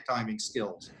market timing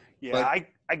skills. Yeah, But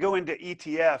I go into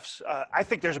ETFs. I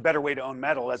think there's a better way to own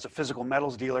metal as a physical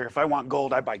metals dealer. If I want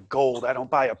gold, I buy gold. I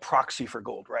don't buy a proxy for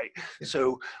gold, right? Yeah.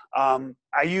 So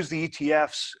I use the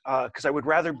ETFs because I would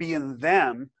rather be in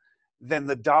them than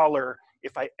the dollar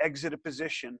if I exit a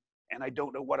position and I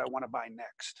don't know what I want to buy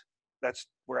next. That's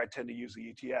where I tend to use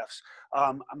the ETFs.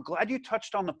 I'm glad you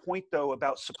touched on the point, though,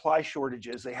 about supply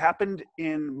shortages. They happened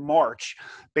in March.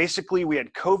 Basically, we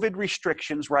had COVID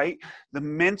restrictions, right? The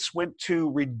mints went to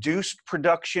reduced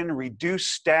production,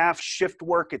 reduced staff, shift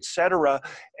work, et cetera.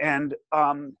 And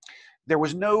there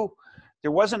wasn't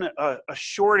a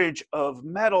shortage of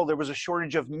metal. There was a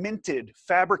shortage of minted,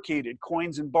 fabricated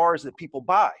coins and bars that people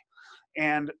buy.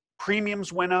 And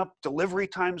premiums went up, delivery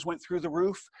times went through the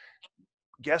roof.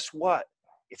 Guess what?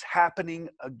 It's happening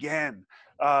again.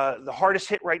 The hardest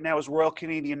hit right now is Royal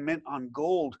Canadian Mint on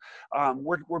gold.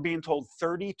 We're being told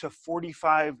 30 to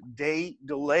 45 day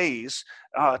delays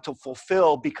to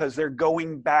fulfill because they're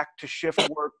going back to shift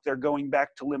work. They're going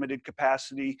back to limited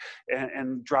capacity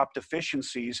and dropped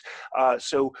efficiencies.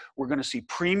 So we're going to see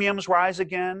premiums rise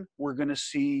again. We're going to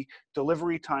see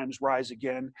delivery times rise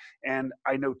again. And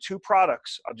I know two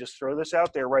products, I'll just throw this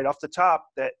out there right off the top,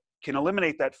 that can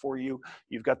eliminate that for you.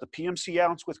 You've got the PMC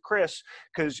ounce with Chris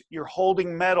because you're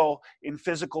holding metal in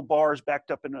physical bars backed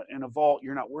up in a vault.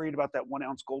 You're not worried about that 1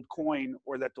 ounce gold coin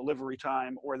or that delivery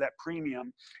time or that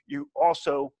premium. You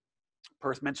also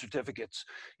Perth Mint certificates,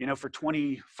 you know, for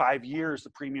 25 years, the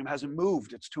premium hasn't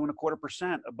moved. It's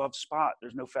 2.25% above spot.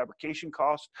 There's no fabrication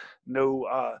cost,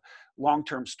 no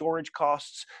long-term storage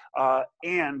costs,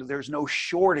 and there's no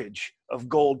shortage of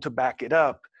gold to back it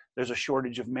up. There's a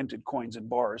shortage of minted coins and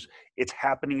bars. It's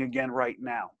happening again right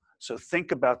now. So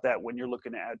think about that when you're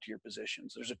looking to add to your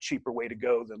positions. There's a cheaper way to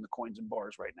go than the coins and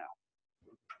bars right now.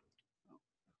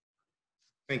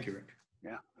 Thank you, Rick.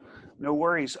 Yeah, no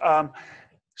worries.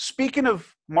 Speaking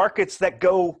of markets that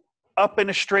go up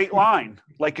in a straight line,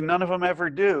 like none of them ever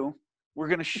do, we're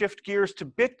going to shift gears to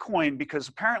Bitcoin because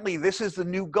apparently this is the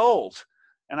new gold.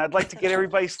 And I'd like to get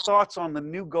everybody's thoughts on the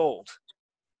new gold.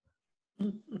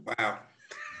 Wow.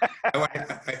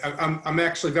 I'm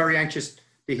actually very anxious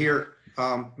to hear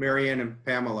Marianne and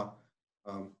Pamela,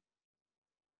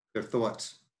 their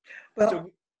thoughts. Well,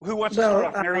 So who wants to start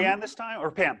off, Marianne this time or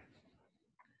Pam?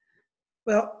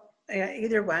 Well,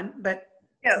 either one, but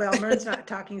Yeah. well, Mern's not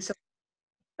talking, so.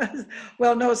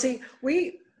 Well, no, see,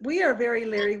 we are very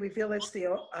leery. We feel it's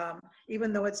the,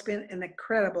 even though it's been an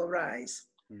incredible rise,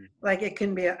 like it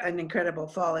can be an incredible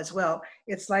fall as well.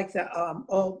 It's like the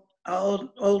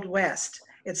old West.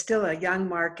 It's still a young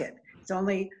market.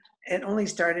 It only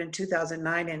started in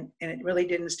 2009 and it really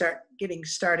didn't start getting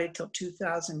started till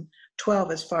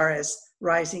 2012 as far as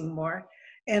rising more.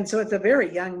 And so it's a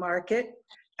very young market.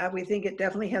 We think it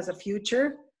definitely has a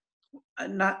future.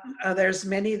 There's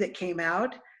many that came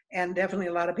out and definitely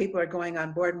a lot of people are going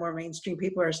on board. More mainstream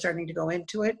people are starting to go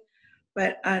into it.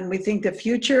 And we think the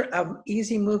future of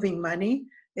easy moving money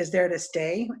is there to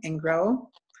stay and grow.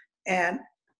 And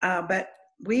but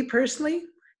we personally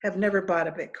have never bought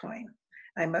a Bitcoin.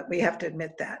 We have to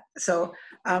admit that. So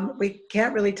we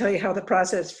can't really tell you how the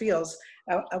process feels.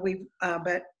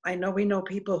 But I know we know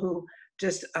people who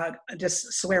just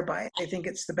swear by it. They think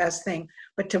it's the best thing.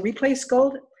 But to replace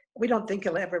gold, we don't think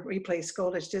it'll ever replace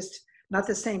gold. It's just not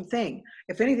the same thing.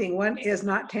 If anything, one is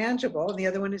not tangible and the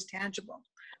other one is tangible.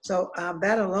 So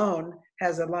that alone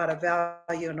has a lot of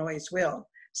value and always will.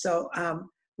 So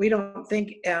we don't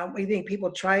think, we think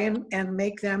people try and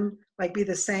make them like be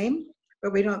the same,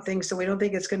 but we don't think so. We don't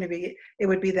think it's going to be, it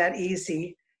would be that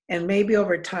easy. And maybe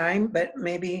over time, but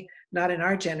maybe not in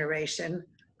our generation,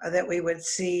 that we would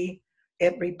see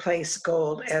it replace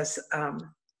gold as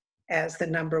the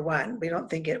number one. We don't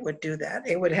think it would do that.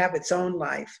 It would have its own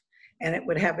life and it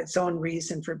would have its own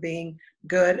reason for being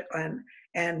good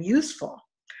and useful.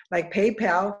 Like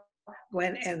PayPal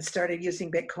went and started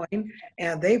using Bitcoin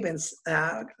and they've been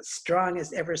strong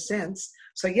as ever since.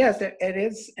 So yes, it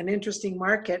is an interesting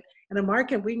market and a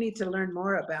market we need to learn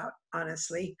more about,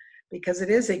 honestly, because it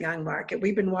is a young market.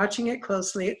 We've been watching it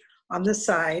closely on the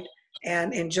side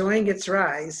and enjoying its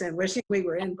rise and wishing we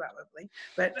were in probably,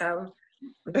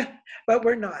 but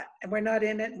we're not, and we're not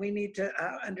in it. And we need to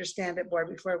understand it more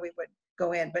before we would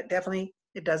go in, but definitely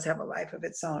it does have a life of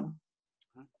its own.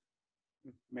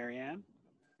 Marianne,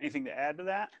 anything to add to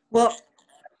that? Well,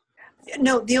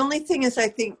 no, the only thing is I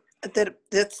think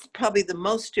that's probably the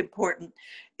most important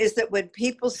is that when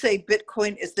people say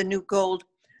Bitcoin is the new gold,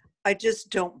 I just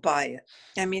don't buy it.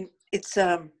 I mean, it's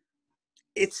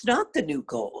not the new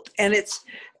gold, and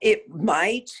it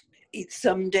might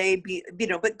someday be,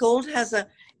 but gold has a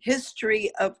history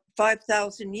of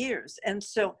 5,000 years. And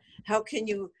so how can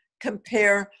you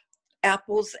compare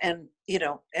apples and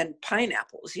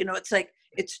pineapples? It's like,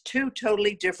 it's two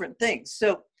totally different things.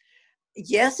 So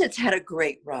yes, it's had a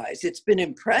great rise. It's been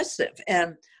impressive.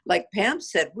 And like Pam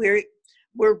said, we're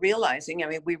realizing, I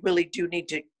mean, we really do need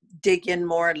to dig in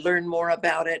more and learn more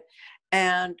about it.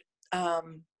 And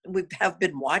we have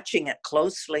been watching it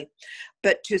closely,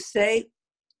 but to say,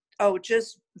 oh,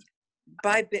 just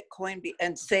buy Bitcoin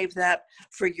and save that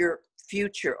for your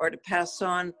future or to pass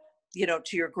on,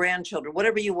 to your grandchildren,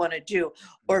 whatever you want to do,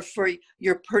 or for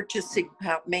your purchasing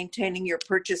power, maintaining your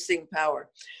purchasing power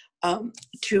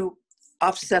to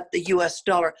offset the US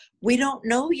dollar. We don't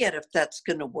know yet if that's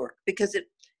going to work because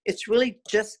it's really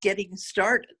just getting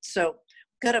started. So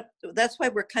that's why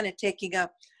we're kind of taking a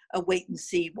wait and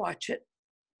see, watch it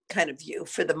kind of view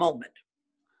for the moment.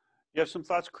 You have some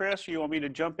thoughts, Chris? Or you want me to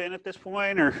jump in at this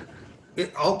point, or?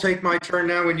 I'll take my turn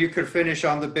now and you could finish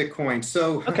on the Bitcoin.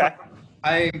 So Okay.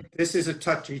 This is a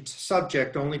touchy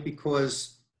subject only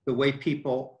because the way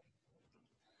people,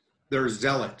 they're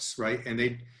zealots, right? And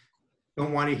they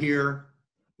don't want to hear,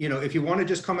 if you want to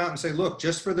just come out and say, look,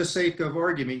 just for the sake of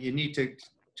argument, you need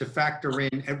to factor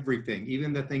in everything,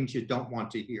 even the things you don't want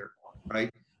to hear,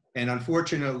 right? And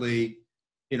unfortunately,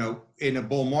 in a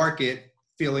bull market,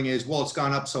 feeling is, well, it's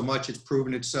gone up so much, it's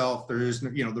proven itself. There is, the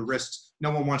risks.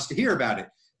 No one wants to hear about it.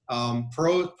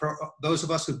 For those of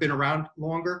us who've been around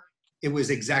longer, It was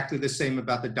exactly the same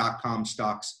about the dot-com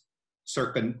stocks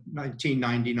circa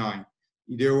 1999.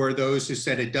 There were those who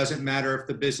said it doesn't matter if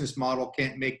the business model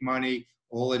can't make money,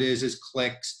 all it is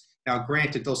clicks. Now,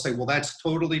 granted, they'll say, well, that's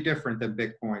totally different than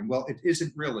Bitcoin. Well, it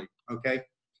isn't really, okay?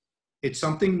 It's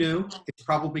something new. It's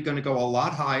probably going to go a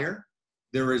lot higher.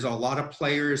 There is a lot of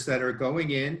players that are going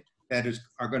in that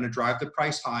are going to drive the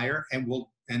price higher and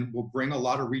will bring a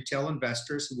lot of retail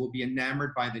investors who will be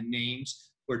enamored by the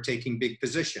names who are taking big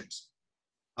positions.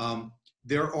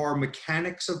 There are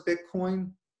mechanics of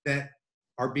Bitcoin that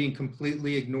are being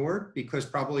completely ignored because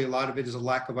probably a lot of it is a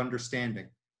lack of understanding.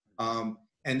 And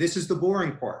this is the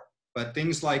boring part, but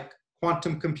things like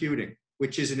quantum computing,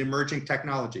 which is an emerging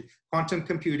technology. Quantum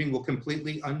computing will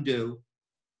completely undo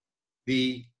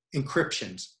the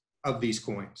encryptions of these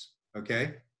coins,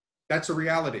 okay? That's a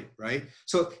reality, right?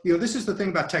 So, this is the thing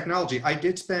about technology. I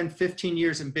did spend 15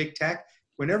 years in big tech.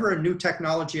 Whenever a new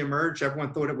technology emerged,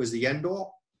 everyone thought it was the end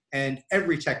all, and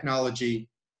every technology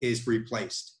is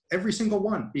replaced. Every single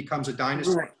one becomes a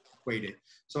dinosaur equated.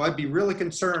 So I'd be really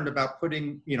concerned about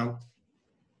putting,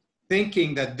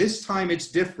 thinking that this time it's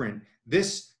different.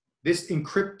 This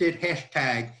encrypted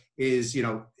hashtag is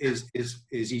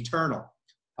eternal.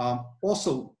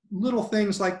 Also, little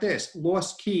things like this,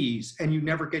 lost keys, and you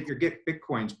never get your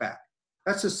Bitcoins back.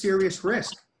 That's a serious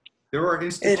risk. There are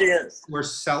instances where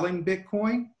selling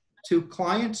Bitcoin to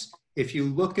clients, if you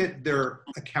look at their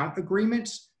account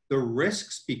agreements, the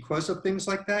risks because of things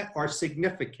like that are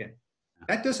significant.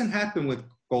 That doesn't happen with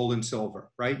gold and silver,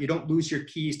 right? You don't lose your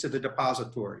keys to the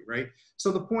depository, right?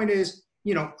 So the point is,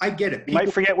 I get it. You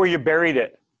might forget where you buried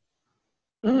it.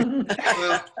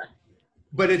 Well,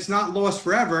 but it's not lost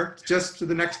forever, just to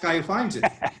the next guy who finds it.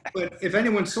 But if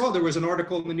anyone saw, there was an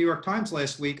article in the New York Times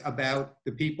last week about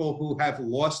the people who have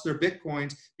lost their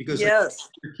Bitcoins because they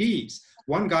lost their keys.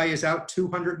 One guy is out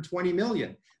 220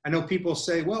 million. I know people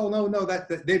say, well, no,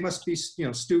 that they must be,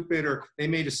 stupid, or they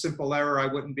made a simple error. I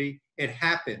wouldn't be. It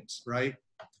happens, right?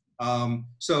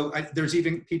 There's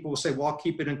even people who say, well, I'll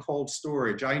keep it in cold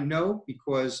storage. I know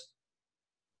because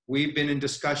we've been in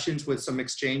discussions with some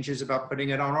exchanges about putting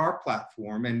it on our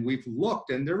platform, and we've looked,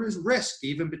 and there is risk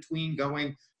even between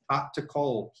going hot to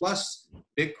cold. Plus,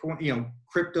 Bitcoin,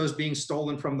 crypto's being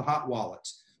stolen from the hot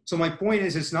wallets. So my point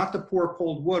is, it's not to pour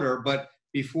cold water, but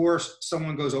before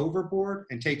someone goes overboard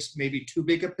and takes maybe too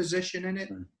big a position in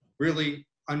it, really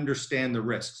understand the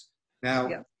risks.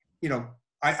 Now,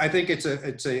 I think it's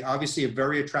obviously a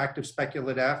very attractive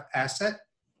speculative asset,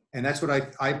 and that's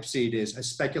what I see it as, a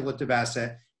speculative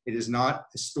asset. It is not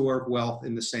a store of wealth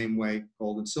in the same way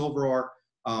gold and silver are.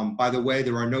 By the way,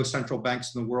 there are no central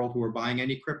banks in the world who are buying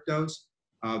any cryptos.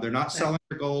 They're not selling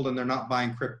their gold and they're not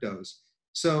buying cryptos.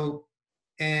 So,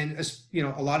 and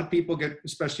a lot of people get,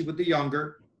 especially with the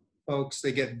younger folks,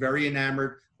 they get very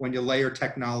enamored when you layer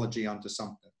technology onto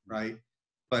something, right?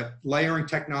 But layering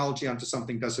technology onto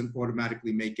something doesn't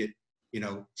automatically make it,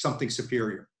 something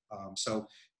superior. So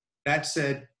that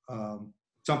said,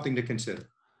 something to consider.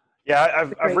 Yeah,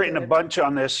 I've written a bunch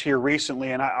on this here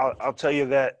recently, and I'll tell you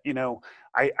that,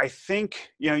 I think,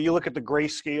 you look at the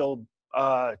Grayscale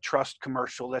trust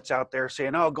commercial that's out there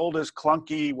saying, oh, gold is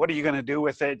clunky. What are you going to do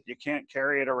with it? You can't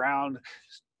carry it around.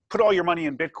 Put all your money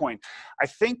in Bitcoin. I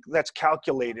think that's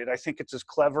calculated. I think it's as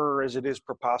clever as it is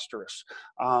preposterous.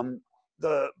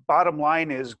 The bottom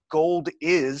line is gold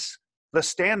is the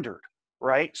standard,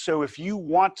 right? So if you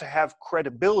want to have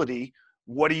credibility,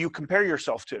 what do you compare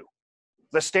yourself to?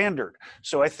 The standard.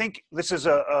 So I think this is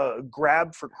a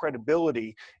grab for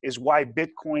credibility, is why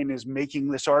Bitcoin is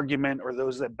making this argument, or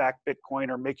those that back Bitcoin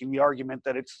are making the argument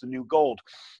that it's the new gold.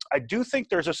 I do think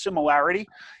there's a similarity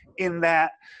in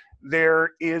that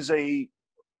there is a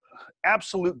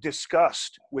absolute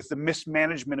disgust with the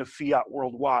mismanagement of fiat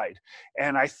worldwide.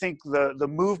 And I think the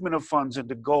movement of funds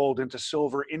into gold, into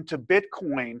silver, into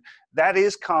Bitcoin, that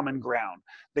is common ground.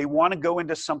 They want to go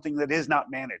into something that is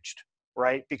not managed,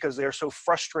 right? Because they're so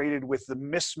frustrated with the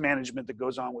mismanagement that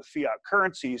goes on with fiat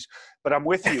currencies. But I'm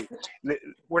with you.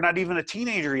 We're not even a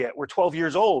teenager yet. We're 12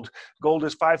 years old. Gold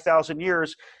is 5,000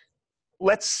 years.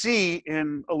 Let's see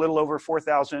in a little over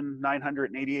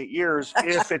 4,988 years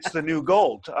if it's the new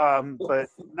gold. But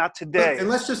not today. And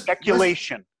let's just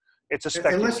speculation. It's a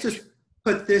speculation. And let's just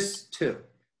put this too.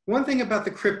 One thing about the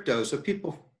crypto, so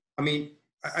people,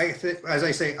 I think, as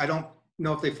I say, I don't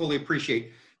know if they fully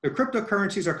appreciate. The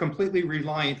cryptocurrencies are completely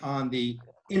reliant on the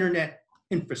internet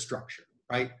infrastructure,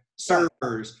 right?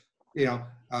 Servers,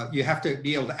 you have to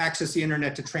be able to access the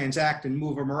internet to transact and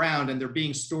move them around, and they're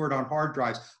being stored on hard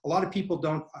drives. A lot of people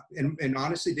don't, and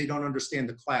honestly, they don't understand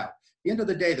the cloud. the end of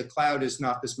the day, the cloud is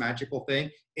not this magical thing.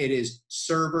 It is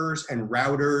servers and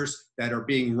routers that are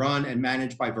being run and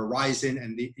managed by Verizon,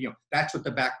 and that's what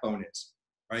the backbone is,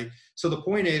 right? So the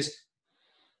point is,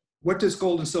 what does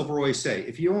gold and silver always say?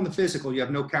 If you own the physical, you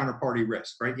have no counterparty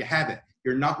risk, right? You have it.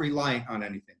 You're not reliant on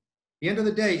anything. At the end of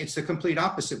the day, it's the complete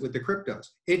opposite with the cryptos.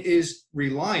 It is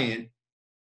reliant.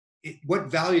 What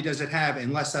value does it have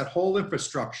unless that whole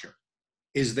infrastructure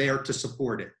is there to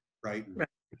support it, right?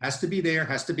 It has to be there,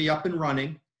 has to be up and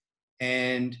running,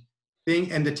 and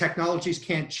the technologies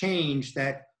can't change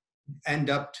that end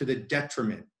up to the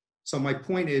detriment. So my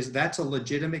point is, that's a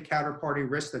legitimate counterparty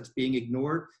risk that's being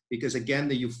ignored because, again,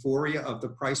 the euphoria of the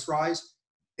price rise,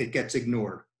 it gets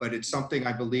ignored. But it's something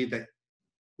I believe that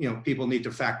people need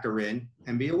to factor in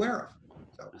and be aware of.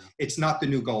 So it's not the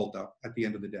new gold, though, at the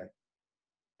end of the day.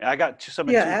 I got some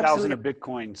at 2,000 of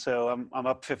Bitcoin, so I'm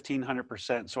up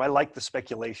 1,500%. So I like the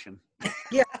speculation.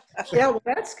 Yeah, well,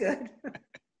 that's good.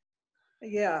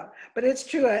 Yeah, but it's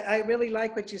true. I really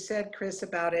like what you said, Chris,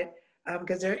 about it,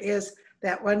 because there is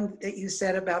that one that you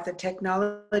said about the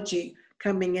technology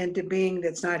coming into being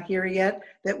that's not here yet,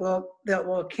 that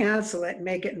will cancel it and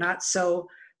make it not so,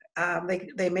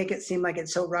 they make it seem like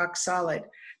it's so rock solid.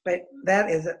 But that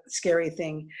is a scary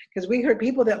thing, because we heard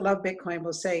people that love Bitcoin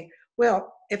will say,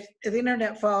 well, if the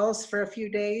internet falls for a few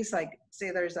days, like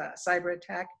say there's a cyber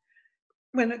attack,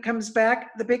 when it comes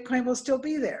back, the Bitcoin will still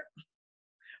be there.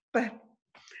 But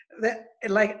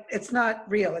it's not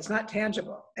real. It's not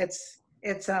tangible. It's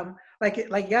in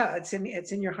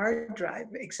your hard drive.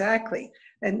 Exactly.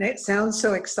 And it sounds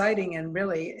so exciting, and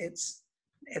really it's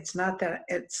not that.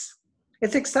 It's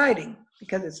exciting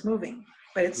because it's moving,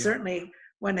 but it's certainly,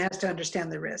 one has to understand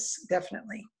the risks,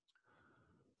 definitely.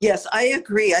 Yes, I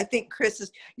agree. I think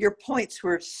your points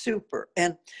were super.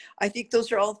 And I think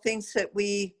those are all things that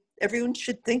everyone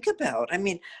should think about. I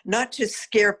mean, not to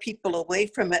scare people away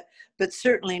from it, but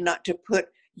certainly not to put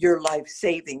your life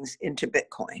savings into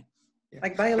Bitcoin.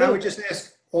 Like buy a little. I would bit. just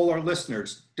ask all our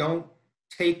listeners, don't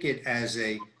take it as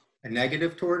a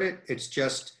negative toward it. It's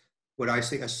just what I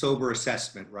say, a sober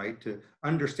assessment, right? To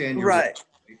understand your risk.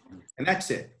 And that's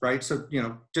it, right? So,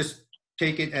 just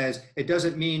take it as, it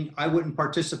doesn't mean I wouldn't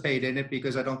participate in it,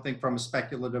 because I don't think from a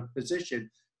speculative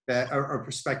position or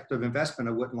perspective investment,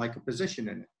 I wouldn't like a position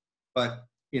in it. But,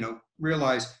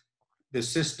 realize the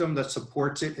system that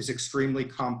supports it is extremely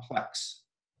complex,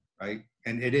 right?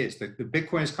 And it is. The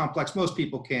Bitcoin is complex. Most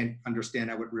people can't understand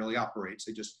how it really operates.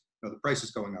 They just know the price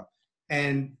is going up.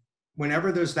 And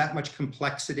whenever there's that much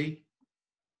complexity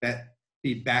that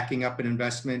be backing up an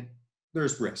investment,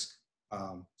 there's risk.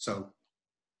 So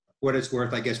what it's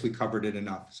worth, I guess we covered it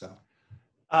enough. So.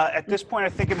 At this point, I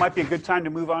think it might be a good time to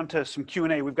move on to some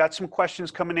Q&A. We've got some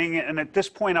questions coming in, and at this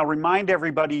point, I'll remind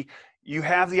everybody, you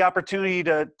have the opportunity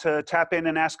to tap in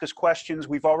and ask us questions.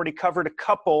 We've already covered a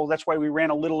couple. That's why we ran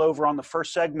a little over on the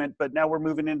first segment, but now we're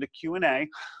moving into Q&A.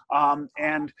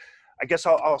 And I guess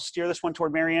I'll steer this one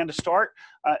toward Marianne to start.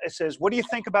 It says, what do you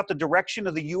think about the direction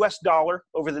of the US dollar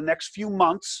over the next few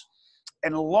months?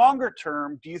 And longer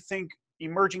term, do you think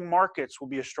emerging markets will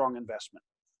be a strong investment?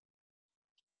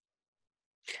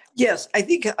 Yes, I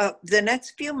think the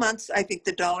next few months, I think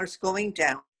the dollar's going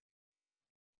down,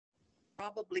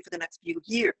 probably for the next few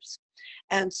years.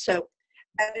 And so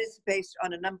that is based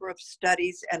on a number of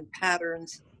studies and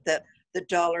patterns that the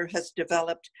dollar has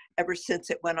developed ever since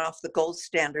it went off the gold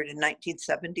standard in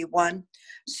 1971.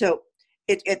 So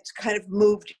it's kind of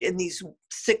moved in these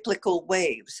cyclical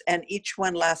waves, and each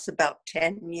one lasts about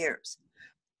 10 years,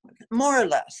 more or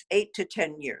less, 8 to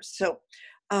 10 years. So,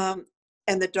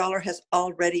 and the dollar has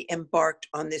already embarked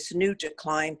on this new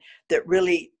decline that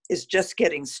really is just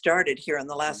getting started here in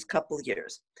the last couple of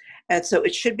years. And so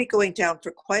it should be going down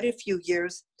for quite a few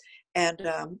years. And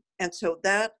so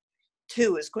that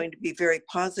too is going to be very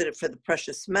positive for the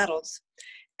precious metals.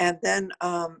 And then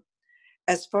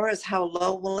as far as how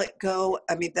low will it go,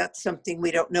 I mean, that's something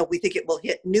we don't know. We think it will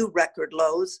hit new record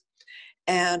lows.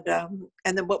 And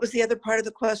then what was the other part of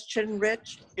the question,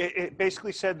 Rich? It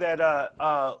basically said that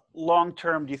long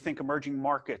term, do you think emerging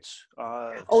markets?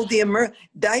 I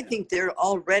think they're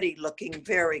already looking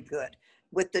very good.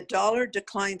 With the dollar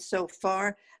decline so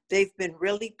far, they've been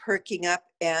really perking up,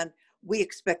 and we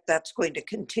expect that's going to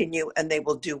continue, and they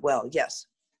will do well. Yes.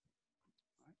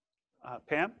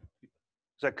 Pam,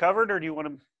 is that covered, or do you want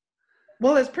to?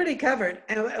 Well, it's pretty covered,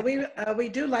 and we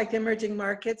do like the emerging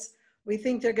markets. We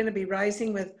think they're going to be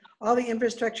rising with all the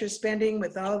infrastructure spending,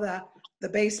 with all the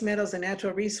base metals and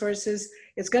natural resources.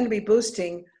 It's going to be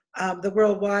boosting the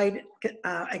worldwide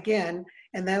again,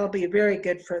 and that'll be very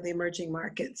good for the emerging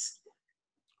markets.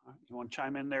 You want to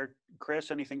chime in there,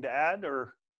 Chris? Anything to add,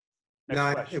 or Next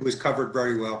No, question. it was covered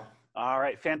very well. All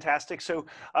right, fantastic. So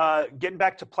getting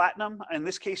back to platinum, in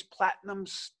this case, platinum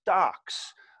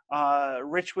stocks.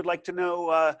 Rich would like to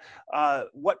know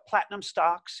what platinum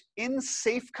stocks in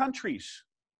safe countries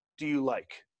do you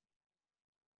like?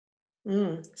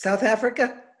 South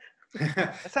Africa?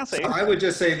 That sounds So safe. I would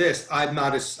just say this: I'm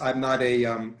not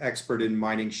a expert in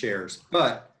mining shares,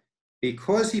 but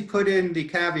because he put in the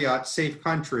caveat safe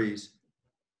countries,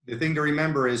 the thing to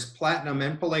remember is platinum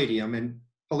and palladium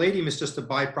is just a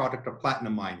byproduct of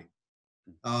platinum mining.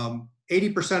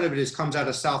 80% of it comes out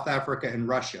of South Africa and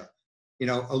Russia. You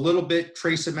know, a little bit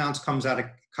trace amounts comes out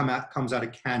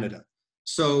of Canada.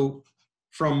 So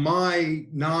from my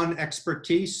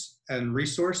non-expertise and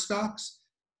resource stocks,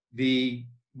 the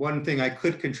one thing I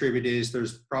could contribute is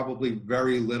there's probably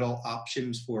very little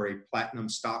options for a platinum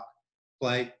stock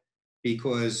play,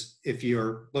 because if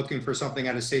you're looking for something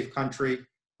at a safe country,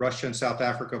 Russia and South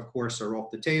Africa, of course, are off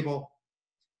the table.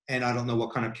 And I don't know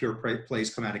what kind of pure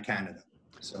plays come out of Canada.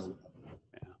 So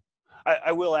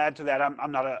I will add to that.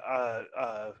 I'm not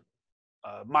a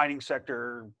mining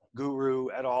sector guru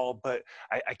at all, but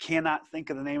I cannot think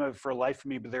of the name of it for the life of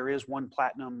me, but there is one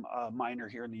platinum miner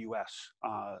here in the US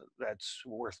that's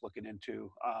worth looking into.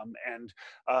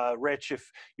 Rich, if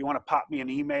you want to pop me an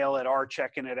email at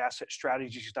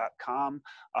rcheckan@assetstrategies.com,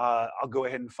 I'll go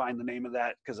ahead and find the name of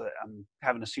that, because I'm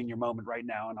having a senior moment right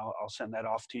now, and I'll send that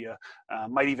off to you.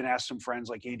 Might even ask some friends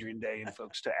like Adrian Day and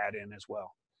folks to add in as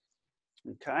well.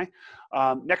 Okay.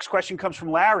 Next question comes from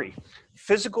Larry.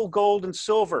 Physical gold and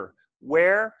silver,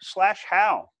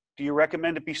 where/how do you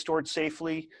recommend it be stored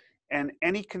safely? And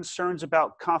any concerns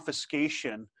about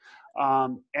confiscation?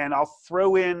 And I'll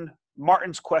throw in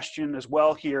Martin's question as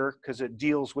well here, because it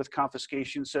deals with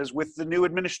confiscation. Says, with the new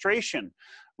administration,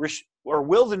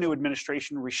 will the new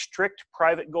administration restrict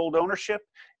private gold ownership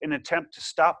in an attempt to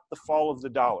stop the fall of the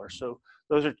dollar? So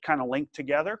those are kind of linked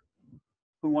together.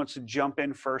 Who wants to jump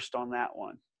in first on that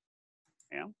one?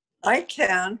 Yeah. I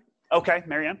can. Okay,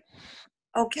 Marianne.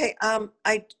 Okay.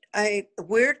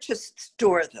 Where to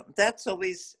store them? That's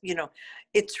always,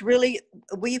 it's really,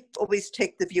 we always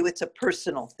take the view it's a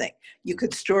personal thing. You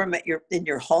could store them in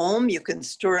your home. You can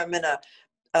store them in a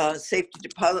safety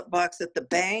deposit box at the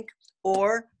bank,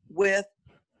 or with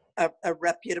a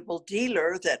reputable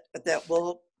dealer that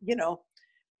will,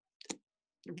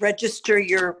 register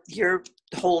your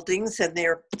holdings, and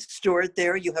they're stored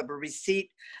there. You have a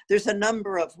receipt. There's a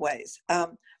number of ways.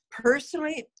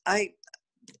 Personally, I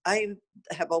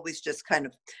have always just kind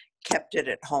of kept it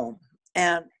at home.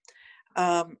 And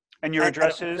your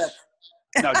address is?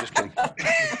 No, just kidding.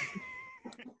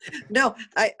 No,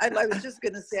 I was just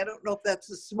going to say, I don't know if that's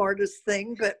the smartest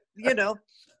thing, but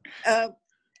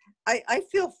I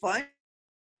feel fine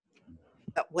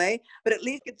that way, but at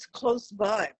least it's close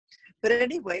by. But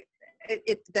anyway,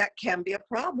 that can be a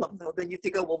problem, though. Then you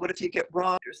think, oh, well, what if you get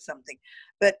robbed or something?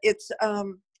 But it's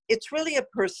really a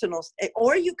personal,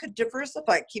 or you could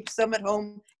diversify, keep some at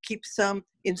home, keep some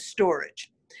in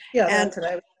storage. Yeah, that's what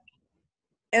I would.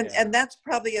 And that's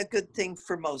probably a good thing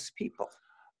for most people.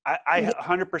 I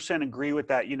 100% agree with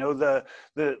that.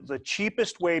 The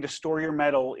cheapest way to store your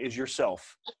metal is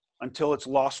yourself until it's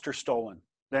lost or stolen.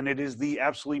 Then it is the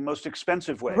absolutely most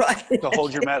expensive way to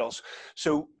hold your metals.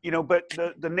 So, but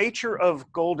the nature of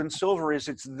gold and silver is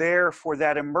it's there for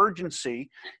that emergency.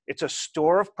 It's a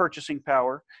store of purchasing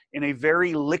power in a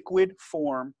very liquid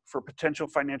form for potential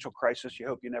financial crisis you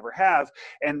hope you never have.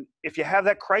 And if you have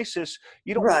that crisis,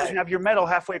 you don't want to have your metal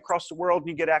halfway across the world and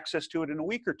you get access to it in a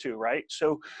week or two, right?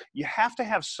 So you have to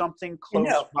have something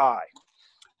close by.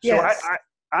 So yes.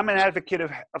 I'm an advocate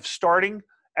of starting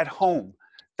at home.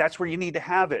 That's where you need to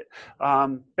have it.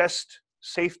 Best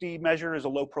safety measure is a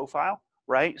low profile,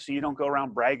 right? So you don't go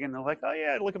around bragging and like, oh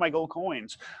yeah, look at my gold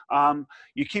coins.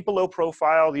 You keep a low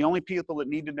profile. The only people that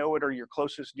need to know it are your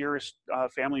closest, dearest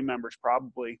family members,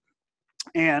 probably.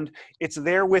 And it's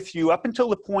there with you up until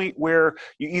the point where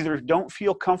you either don't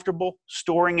feel comfortable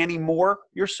storing any more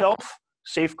yourself,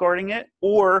 safeguarding it,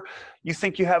 or you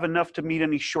think you have enough to meet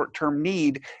any short-term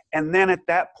need. And then at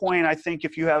that point, I think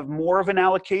if you have more of an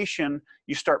allocation,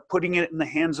 you start putting it in the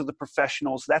hands of the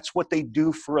professionals. That's what they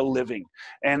do for a living.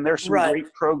 And there's some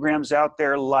great programs out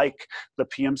there like the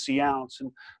PMC ounce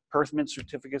and Perthman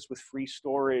certificates with free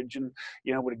storage and,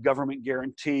 with a government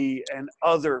guarantee, and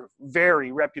other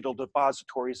very reputable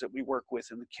depositories that we work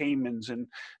with in the Caymans and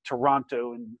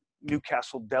Toronto and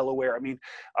Newcastle, Delaware. I mean,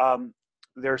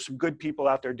 there are some good people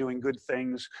out there doing good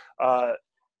things.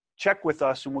 Check with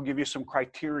us and we'll give you some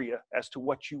criteria as to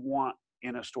what you want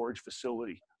in a storage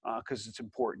facility, because it's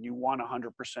important. You want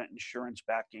 100% insurance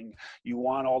backing. You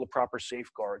want all the proper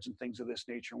safeguards and things of this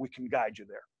nature. And we can guide you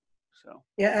there. So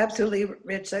Yeah, absolutely,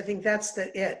 Rich. I think that's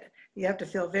it. You have to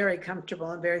feel very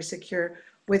comfortable and very secure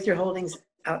with your holdings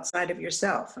outside of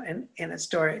yourself and in a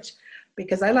storage,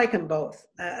 because I like them both.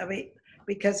 I mean,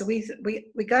 because we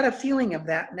got a feeling of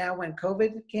that now when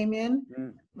COVID came in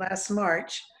last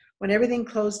March, when everything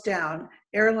closed down,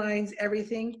 airlines,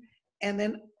 everything, and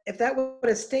then if that would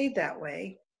have stayed that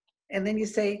way, and then you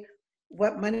say,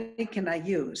 what money can I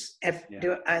use? And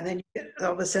then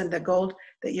all of a sudden the gold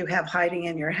that you have hiding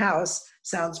in your house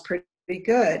sounds pretty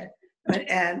good.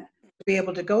 And to be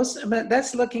able to go, but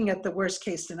that's looking at the worst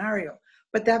case scenario.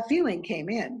 But that feeling came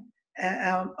in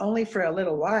only for a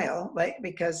little while, like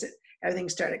because everything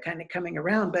started kind of coming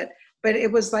around. But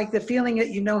it was like the feeling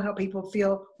that how people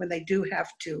feel when they do have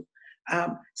to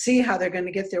see how they're going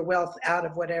to get their wealth out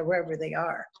of wherever they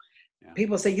are. Yeah.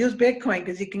 People say use Bitcoin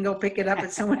because you can go pick it up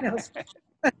at someone else.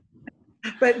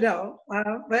 But no,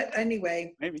 but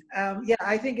anyway, maybe. Yeah,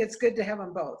 I think it's good to have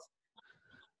them both.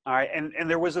 All right, and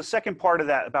there was a second part of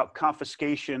that about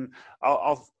confiscation.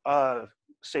 I'll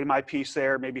say my piece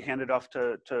there, maybe hand it off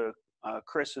to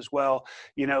Chris as well.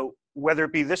 Whether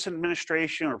it be this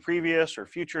administration or previous or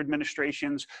future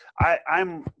administrations,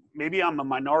 I'm a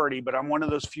minority, but I'm one of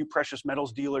those few precious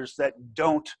metals dealers that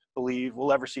don't believe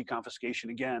we'll ever see confiscation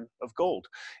again of gold.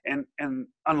 And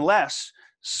unless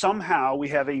somehow we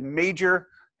have a major,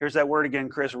 here's that word again,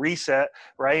 Chris, reset,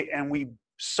 right? And we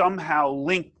somehow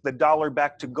link the dollar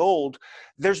back to gold,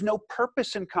 there's no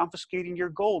purpose in confiscating your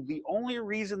gold. The only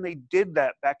reason they did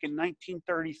that back in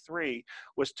 1933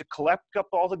 was to collect up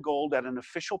all the gold at an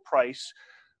official price,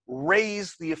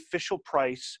 raise the official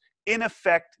price, in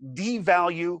effect,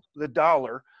 devalue the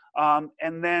dollar,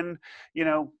 and then,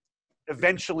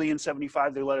 eventually in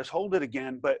 75, they let us hold it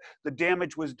again, but the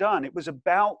damage was done. It was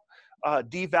about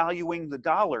devaluing the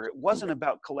dollar. It wasn't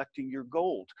about collecting your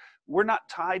gold. We're not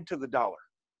tied to the dollar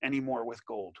anymore with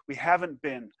gold. We haven't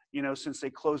been, since they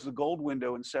closed the gold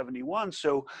window in 71.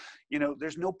 So,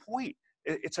 there's no point.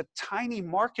 It's a tiny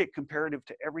market comparative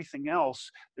to everything else.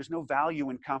 There's no value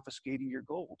in confiscating your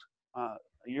gold.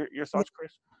 Your thoughts,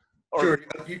 Chris? Sure.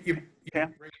 You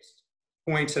raised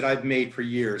points that I've made for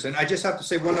years. And I just have to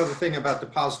say one other thing about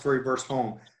depository versus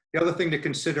home. The other thing to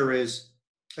consider is,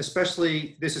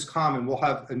 especially this is common, we'll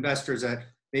have investors that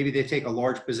maybe they take a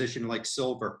large position like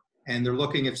silver, and they're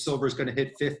looking if silver is going to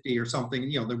hit 50 or something,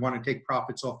 they want to take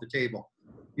profits off the table.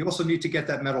 You also need to get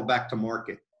that metal back to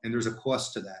market, and there's a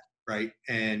cost to that, right?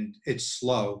 And it's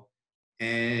slow.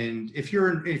 And if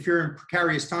you're in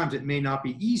precarious times, it may not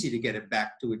be easy to get it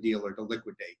back to a dealer to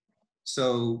liquidate.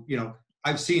 So,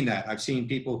 I've seen that. I've seen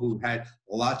people who had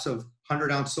lots of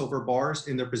 100-ounce silver bars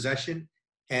in their possession,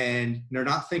 and they're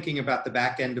not thinking about the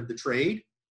back end of the trade.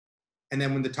 And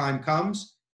then when the time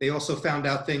comes, they also found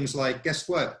out things like, guess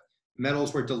what?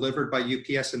 Metals were delivered by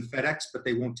UPS and FedEx, but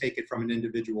they won't take it from an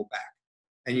individual back.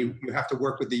 And you have to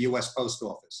work with the US Post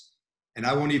Office. And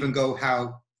I won't even go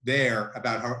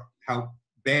about how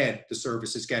bad the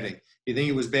service is getting. If you think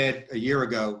it was bad a year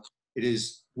ago, it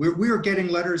is. We are getting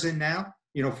letters in now,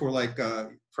 for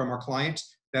from our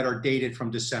clients that are dated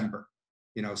from December.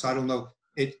 So I don't know.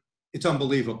 It's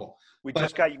unbelievable. We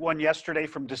just got one yesterday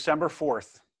from December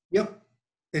 4th. Yep.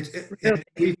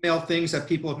 We've mailed things that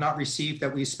people have not received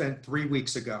that we spent 3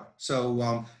 weeks ago.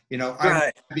 So,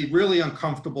 I'd be really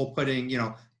uncomfortable putting,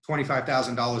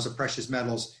 $25,000 of precious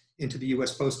metals into the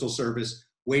U.S. Postal Service,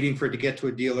 waiting for it to get to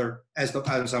a dealer as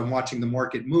I'm watching the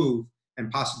market move and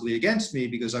possibly against me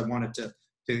because I wanted to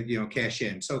cash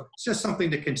in. So it's just something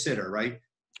to consider, right?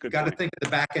 You got to think of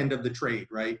the back end of the trade,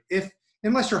 right?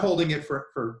 Unless you're holding it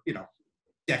for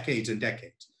decades and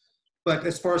decades. But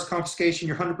as far as confiscation,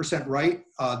 you're 100% right.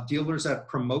 Dealers that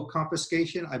promote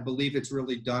confiscation, I believe it's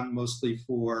really done mostly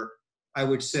for, I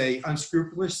would say,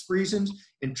 unscrupulous reasons,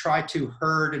 and try to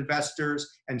herd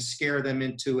investors and scare them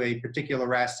into a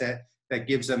particular asset that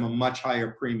gives them a much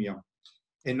higher premium.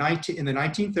 In the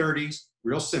 1930s,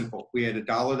 real simple. We had a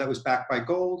dollar that was backed by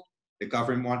gold. The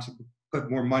government wanted to put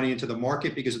more money into the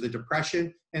market because of the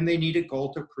Depression, and they needed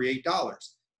gold to create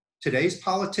dollars. Today's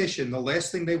politician, the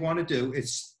last thing they want to do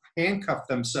is handcuff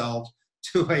themselves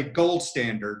to a gold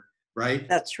standard, right?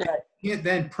 That's right. And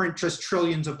then print just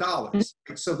trillions of dollars.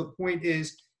 So the point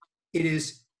is,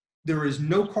 there is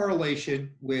no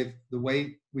correlation with the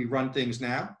way we run things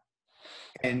now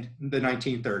and the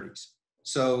 1930s.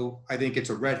 So I think it's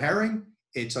a red herring.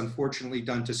 It's unfortunately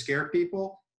done to scare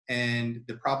people. And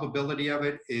the probability of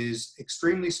it is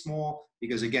extremely small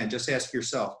because, again, just ask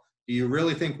yourself, do you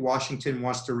really think Washington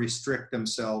wants to restrict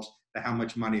themselves to how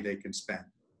much money they can spend?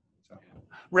 So.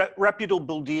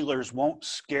 Reputable dealers won't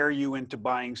scare you into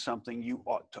buying something you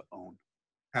ought to own.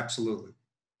 Absolutely.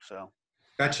 So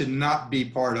That should not be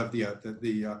part of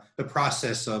the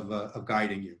process of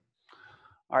guiding you.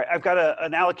 All right, I've got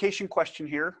an allocation question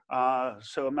here.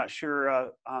 So I'm not sure,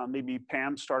 maybe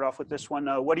Pam, start off with this one.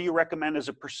 What do you recommend as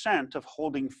a percent of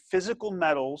holding physical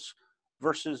metals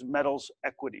versus metals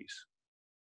equities?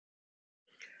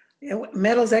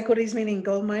 Metals equities meaning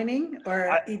gold mining or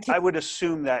I would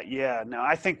assume that, yeah. Now,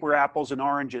 I think we're apples and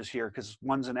oranges here because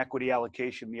one's an equity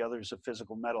allocation, the other's a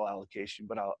physical metal allocation,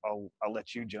 but I'll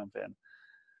let you jump in.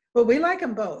 Well, we like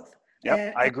them both.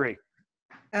 Yep, I agree.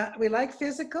 We like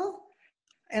physical,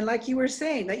 and like you were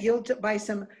saying, that you'll buy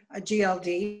some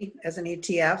GLD as an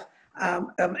ETF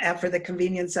for the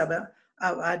convenience of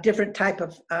a different type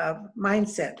of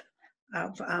mindset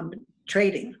of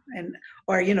trading, and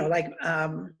or like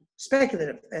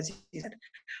speculative, as you said.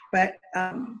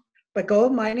 But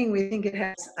gold mining, we think it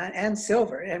has, and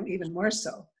silver, and even more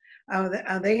so.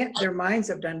 Their minds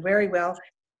have done very well.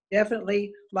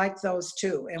 Definitely like those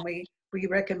two, and we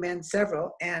recommend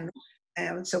several, and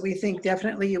so we think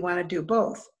definitely you want to do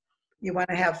both. You want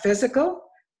to have physical,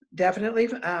 definitely,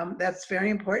 that's very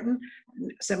important.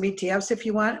 Some ETFs if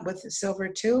you want, with the silver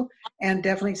too, and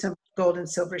definitely some gold and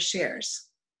silver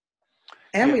shares.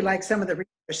 And yeah. We like some of the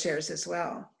resource shares as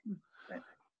well.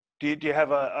 Do you have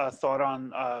a thought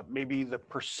on maybe the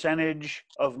percentage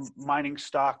of mining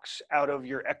stocks out of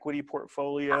your equity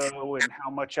portfolio and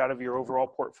how much out of your overall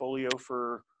portfolio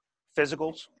for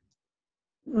physicals?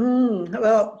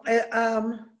 Well,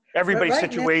 everybody's right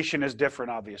situation is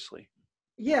different, obviously.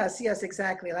 Yes,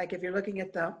 exactly. Like if you're looking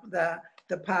at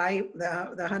the pie,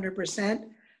 the 100%,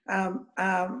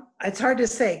 it's hard to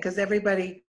say because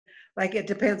everybody, like it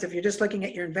depends. If you're just looking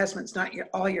at your investments, not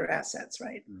all your assets,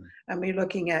 right? I mean,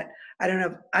 looking at, I don't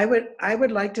know. I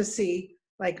would like to see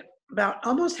like about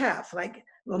almost half, like a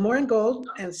little more in gold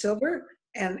and silver,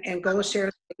 and gold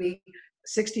shares maybe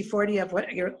 60-40 of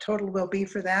what your total will be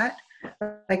for that.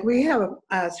 Like we have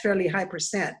a fairly high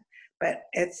percent, but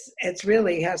it's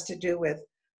really has to do with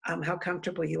how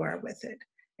comfortable you are with it.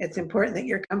 It's important that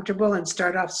you're comfortable and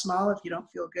start off small if you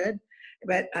don't feel good.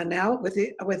 But now with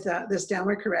this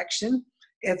downward correction,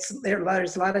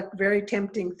 there's a lot of very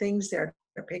tempting things there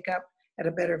to pick up at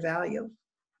a better value.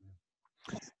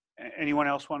 Anyone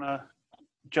else want to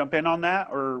jump in on that,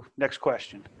 or next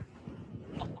question?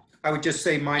 I would just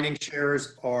say mining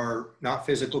shares are not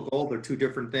physical gold. They're two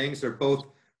different things. They're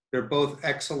both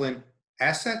excellent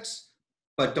assets,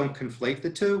 but don't conflate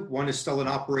the two. One is still an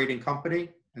operating company,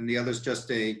 and the other is just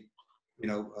a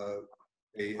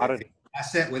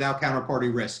asset without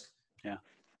counterparty risk. Yeah,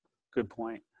 good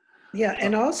point. Yeah,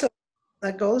 and also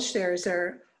the gold shares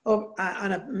are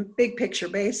on a big picture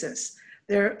basis.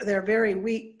 They're very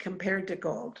weak compared to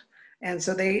gold, and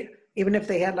so even if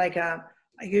they had like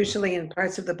usually in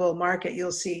parts of the bull market,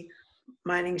 you'll see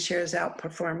mining shares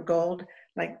outperform gold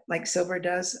like silver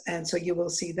does, and so you will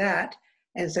see that.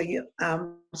 And so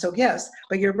yes,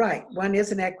 but you're right. One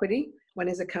is an equity, one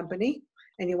is a company,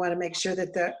 and you want to make sure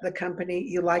that the company,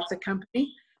 you like the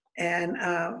company, and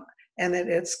that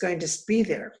it's going to be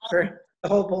there for the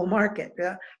whole bull market.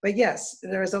 But yes,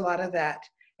 there is a lot of that,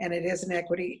 and it is an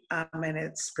equity, and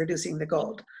it's producing the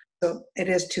gold. So it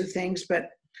is two things,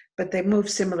 but they move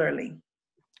similarly.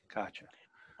 Gotcha.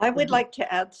 I would like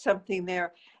to add something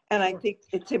there, and I think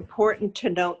it's important to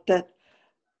note that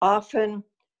often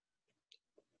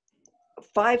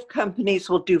 5 companies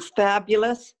will do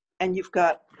fabulous, and you've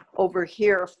got over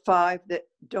here 5 that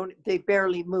they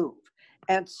barely move.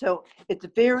 And so it's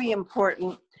very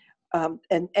important,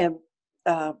 and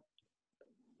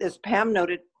as Pam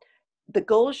noted, the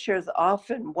gold shares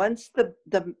often, once the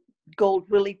gold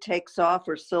really takes off,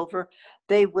 or silver,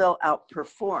 they will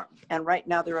outperform. And right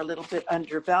now they're a little bit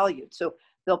undervalued. So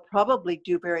they'll probably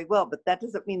do very well, but that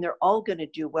doesn't mean they're all going to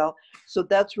do well. So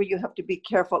that's where you have to be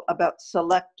careful about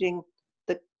selecting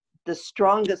the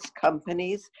strongest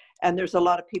companies. And there's a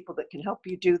lot of people that can help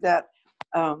you do that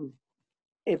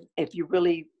if you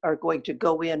really are going to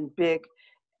go in big.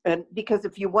 And because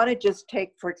if you want to just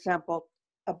take, for example,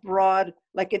 a broad,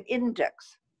 like an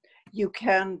index, you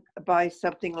can buy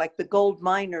something like the Gold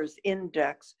Miners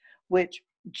Index, which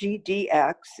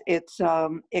GDX,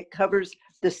 it covers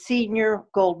the senior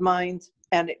gold mines,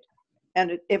 and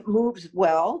it moves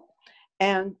well,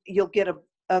 and you'll get a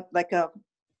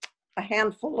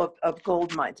handful of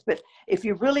gold mines. But if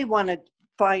you really want to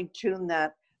fine tune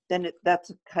that, then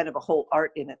that's kind of a whole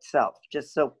art in itself,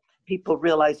 just so people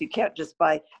realize you can't just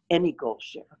buy any gold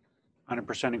share.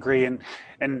 100% agree.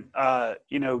 And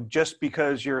just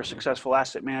because you're a successful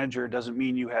asset manager doesn't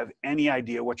mean you have any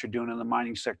idea what you're doing in the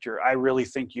mining sector. I really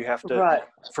think you have to, right,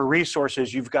 for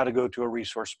resources, you've got to go to a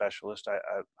resource specialist.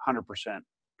 100%.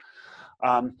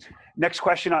 Next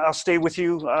question, I'll stay with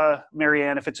you,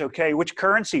 Marianne, if it's okay. Which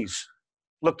currencies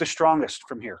look the strongest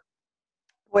from here?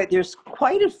 Boy, there's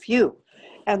quite a few.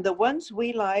 And the ones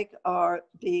we like are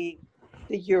the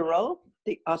euro,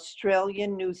 the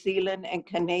Australian, New Zealand, and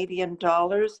Canadian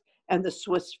dollars, and the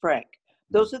Swiss franc.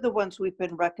 Those are the ones we've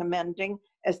been recommending.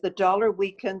 As the dollar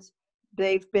weakens,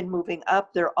 they've been moving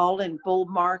up. They're all in bull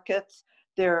markets.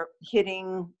 They're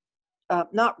hitting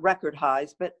not record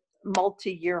highs, but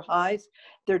multi-year highs.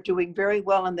 They're doing very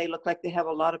well, and they look like they have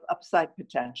a lot of upside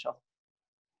potential.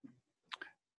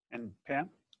 And Pam?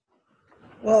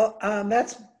 Well,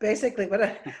 that's basically what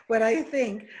I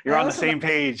think. You're on the same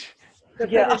page.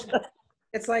 Yeah.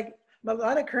 It's like a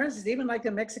lot of currencies, even like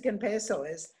the Mexican peso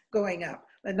is going up.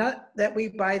 And not that we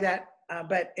buy that,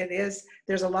 but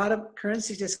there's a lot of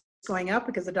currency just going up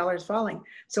because the dollar is falling.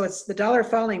 So it's the dollar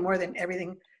falling more than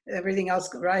everything else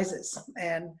rises.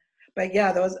 But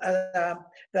yeah, those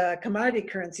the commodity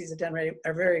currencies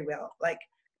are very well. Like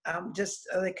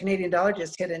the Canadian dollar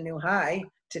just hit a new high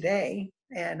today,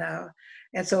 and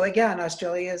so again,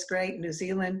 Australia is great. New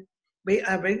Zealand, we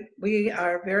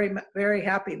are very, very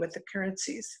happy with the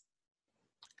currencies.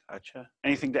 Gotcha.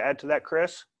 Anything to add to that,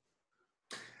 Chris?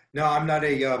 No, I'm not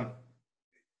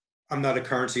a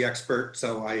currency expert,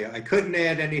 so I couldn't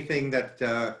add anything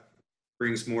that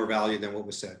brings more value than what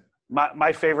was said.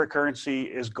 My favorite currency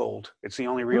is gold. It's the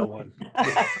only real one.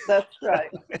 That's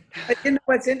right. But you know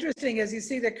what's interesting is you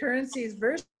see the currencies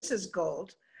versus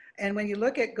gold, and when you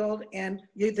look at gold and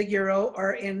the euro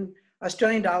or in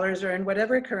Australian dollars or in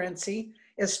whatever currency,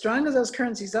 as strong as those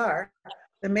currencies are,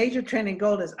 the major trend in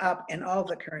gold is up in all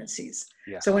the currencies.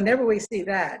 Yeah. So whenever we see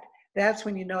that, that's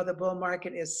when you know the bull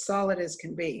market is solid as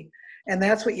can be. And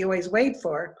that's what you always wait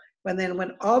for.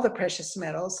 When all the precious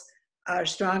metals are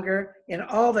stronger in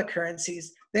all the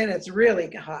currencies, then it's really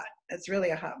hot. It's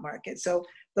really a hot market. So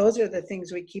those are the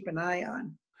things we keep an eye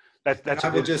on.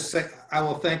 I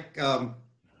will thank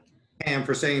Pam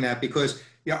for saying that, because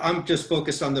I'm just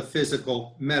focused on the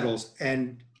physical metals,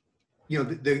 and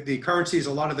the currencies,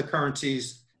 a lot of the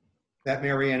currencies that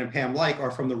Marianne and Pam like are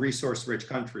from the resource-rich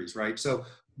countries, right? So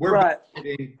we're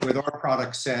benefiting with our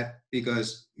product set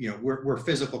because we're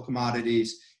physical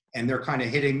commodities, and they're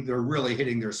really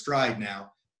hitting their stride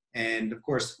now. And of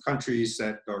course, countries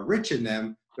that are rich in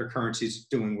them, their currency's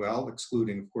doing well,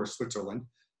 excluding of course Switzerland.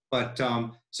 But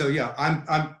so yeah,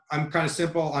 I'm kind of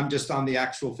simple. I'm just on the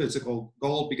actual physical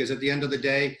gold, because at the end of the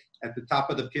day, at the top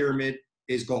of the pyramid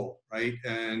is gold, right?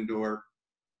 And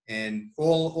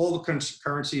all the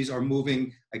currencies are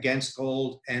moving against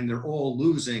gold, and they're all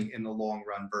losing in the long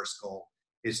run versus gold.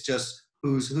 It's just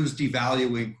who's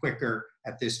devaluing quicker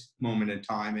at this moment in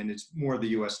time, and it's more the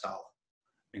U.S. dollar.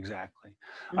 Exactly.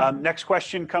 Next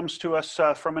question comes to us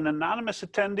from an anonymous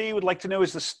attendee. Would like to know,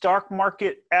 is the stock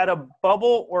market at a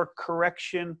bubble or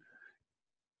correction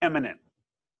imminent?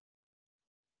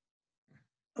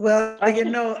 Well,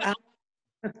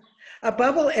 a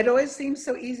bubble, it always seems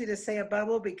so easy to say a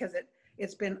bubble because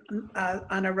it's been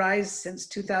on a rise since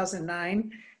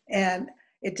 2009, and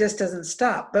it just doesn't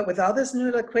stop. But with all this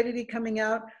new liquidity coming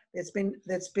out,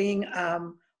 that's being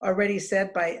already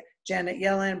said by Janet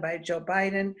Yellen, by Joe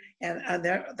Biden, and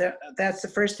that's the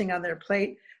first thing on their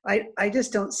plate. I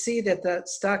just don't see that the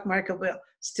stock market will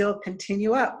still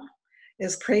continue up.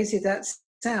 As crazy as that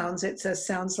sounds, it just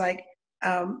sounds like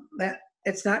that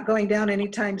it's not going down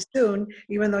anytime soon,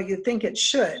 even though you think it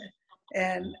should.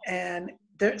 And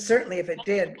certainly if it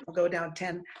did go down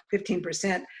 10,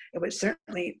 15%, it would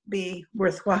certainly be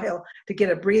worthwhile to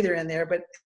get a breather in there, but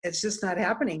it's just not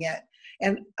happening yet.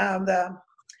 And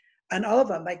all of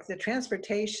them, like the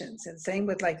transportations, and same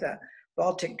with like the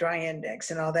Baltic Dry Index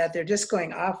and all that, they're just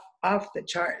going off the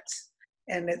charts.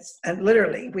 And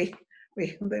literally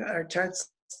our charts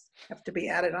have to be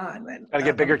added on. Gotta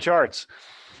get bigger charts.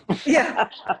 Yeah,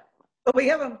 but we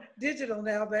have them digital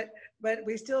now, but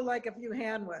we still like a few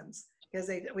hand ones, because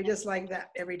we just like that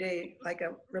every day, like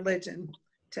a religion,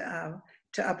 to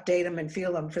update them and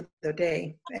feel them for the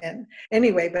day. And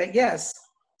anyway, but yes,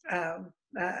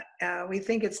 we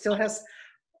think it still has.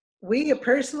 We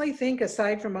personally think,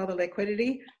 aside from all the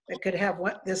liquidity, it could have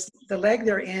the leg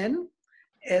they're in.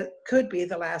 It could be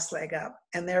the last leg up,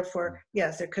 and therefore,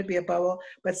 yes, there could be a bubble,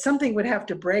 but something would have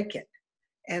to break it.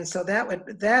 And so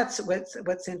that's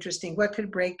what's interesting. What could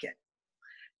break it?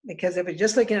 Because if we're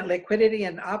just looking at liquidity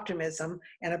and optimism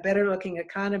and a better looking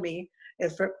economy,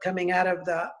 if coming out of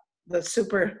the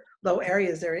super low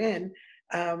areas they're in,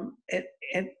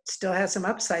 it still has some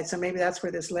upside. So maybe that's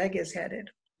where this leg is headed.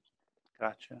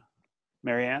 Gotcha.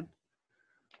 Marianne?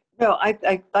 No,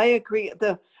 I agree.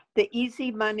 The easy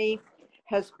money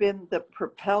has been the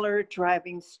propeller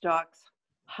driving stocks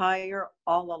higher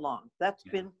all along. That's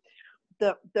been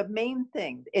the main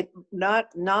thing. It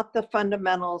not the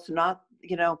fundamentals, not,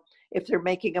 you know, if they're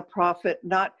making a profit,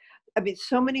 not, I mean,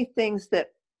 so many things that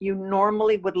you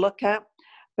normally would look at,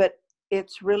 but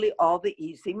it's really all the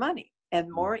easy money,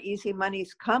 and more easy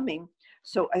money's coming.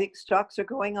 So I think stocks are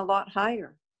going a lot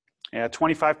higher. Yeah,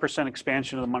 25%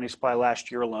 expansion of the money supply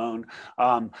last year alone.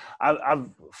 I'm a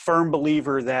firm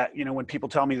believer that, you know, when people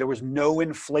tell me there was no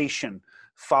inflation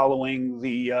following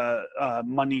the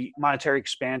monetary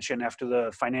expansion after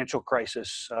the financial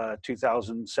crisis,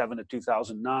 2007 to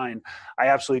 2009, I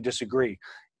absolutely disagree.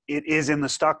 It is in the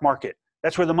stock market.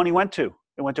 That's where the money went to.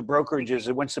 It went to brokerages,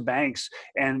 it went to banks,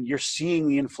 and you're seeing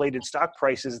the inflated stock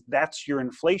prices. That's your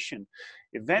inflation.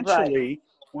 Eventually,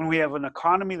 when we have an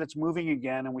economy that's moving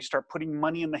again and we start putting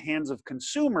money in the hands of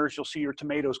consumers, you'll see your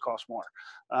tomatoes cost more.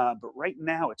 But right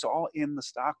now, it's all in the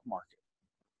stock market.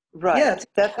 Right. Yeah,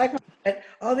 it's like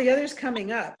all the others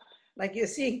coming up. Like you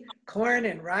see corn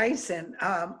and rice, and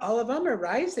all of them are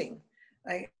rising.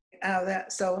 Like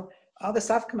that, so all the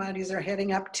soft commodities are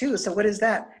heading up too. So what is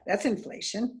that? That's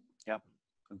inflation. Yep,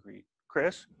 agreed.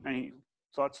 Chris, any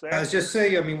thoughts there? I was just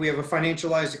saying, I mean, we have a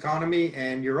financialized economy,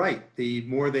 and you're right. The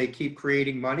more they keep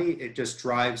creating money, it just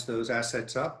drives those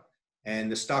assets up.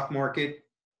 And the stock market,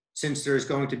 since there's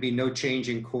going to be no change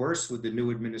in course with the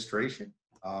new administration,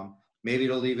 maybe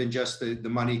it'll even just, the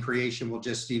money creation will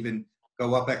just even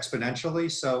go up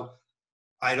exponentially. So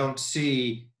I don't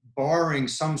see, barring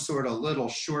some sort of little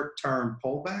short-term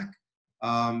pullback,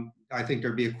 I think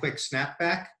there'd be a quick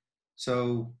snapback.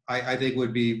 So I think it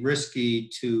would be risky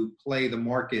to play the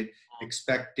market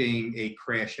expecting a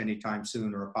crash anytime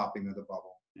soon or a popping of the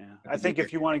bubble. Yeah, I think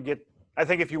if you want to get,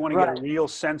 get a real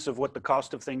sense of what the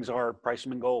cost of things are, price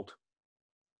them in gold,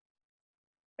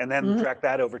 and then track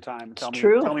that over time.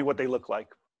 Tell me what they look like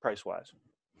price wise.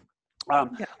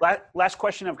 Last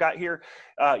question I've got here.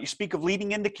 You speak of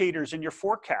leading indicators in your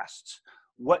forecasts.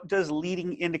 What does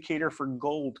leading indicator for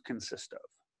gold consist of?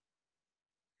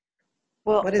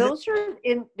 Well, those are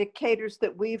indicators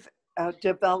that we've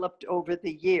developed over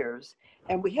the years,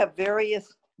 and we have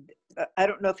various, I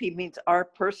don't know if he means our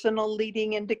personal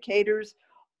leading indicators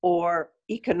or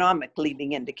economic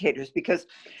leading indicators, because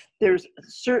there's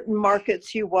certain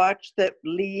markets you watch that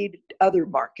lead other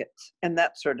markets and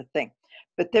that sort of thing.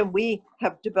 But then we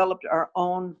have developed our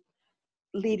own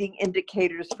leading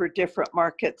indicators for different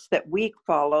markets that we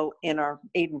follow in our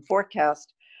Aden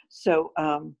forecast. So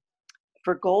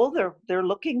for gold, they're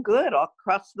looking good all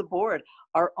across the board,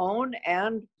 our own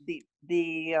and the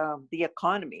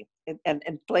economy and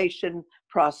inflation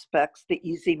prospects, the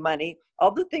easy money,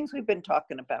 all the things we've been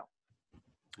talking about.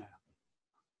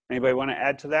 Anybody want to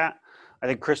add to that? I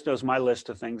think Chris knows my list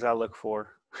of things I look for.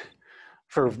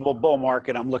 For bull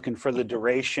market, I'm looking for the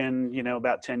duration, you know,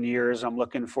 about 10 years. I'm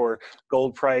looking for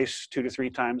gold price 2 to 3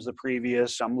 times the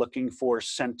previous. I'm looking for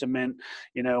sentiment,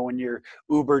 you know, when your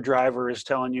Uber driver is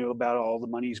telling you about all the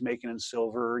money he's making in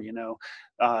silver, you know,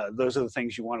 those are the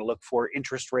things you want to look for.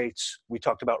 Interest rates. We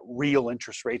talked about real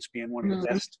interest rates being one of the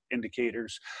best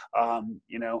indicators.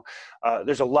 You know,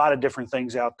 there's a lot of different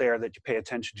things out there that you pay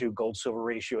attention to, gold silver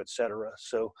ratio, et cetera.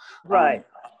 So,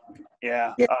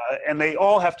 yeah. And they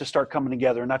all have to start coming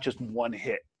together, not just one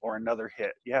hit or another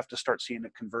hit. You have to start seeing a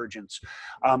convergence.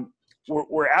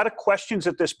 We're out of questions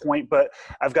at this point, but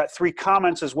I've got 3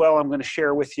 comments as well I'm going to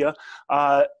share with you.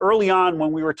 Early on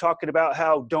when we were talking about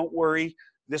how, don't worry,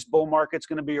 this bull market's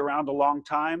going to be around a long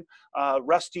time,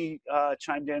 Rusty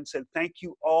chimed in and said, thank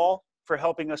you all for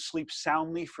helping us sleep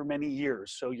soundly for many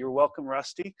years. So you're welcome,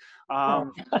 Rusty.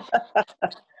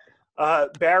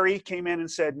 Barry came in and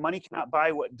said, money cannot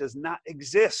buy what does not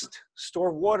exist.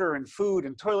 Store water and food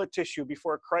and toilet tissue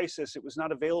before a crisis. It was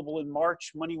not available in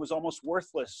March. Money was almost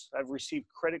worthless. I've received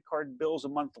credit card bills a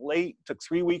month late. Took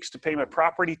 3 weeks to pay my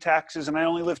property taxes, and I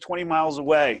only live 20 miles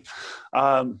away.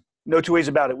 No 2 ways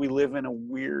about it. We live in a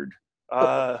weird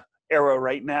era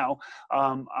right now.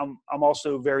 I'm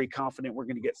also very confident we're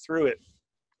going to get through it.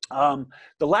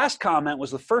 The last comment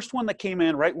was the first one that came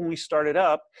in right when we started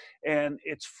up, and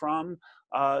it's from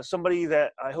somebody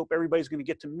that I hope everybody's going to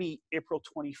get to meet April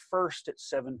 21st at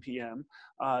 7 p.m.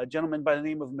 A gentleman by the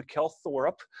name of Mikkel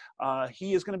Thorup.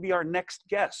 He is going to be our next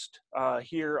guest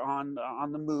here on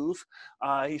The Move.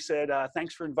 He said,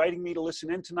 thanks for inviting me to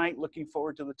listen in tonight. Looking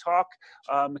forward to the talk.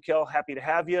 Mikkel, happy to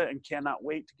have you and cannot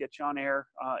wait to get you on air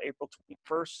April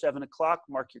 21st, 7 o'clock.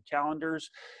 Mark your calendars.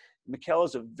 Mikkel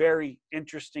is a very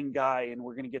interesting guy, and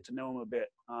we're going to get to know him a bit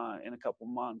in a couple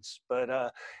months. But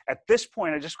at this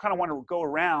point, I just kind of want to go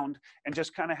around and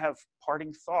just kind of have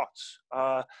parting thoughts.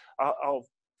 I'll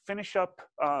finish up.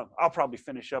 I'll probably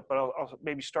finish up, but I'll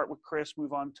maybe start with Chris,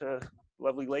 move on to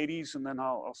lovely ladies, and then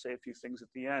I'll say a few things at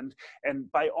the end.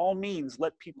 And by all means,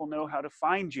 let people know how to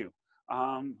find you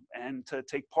and to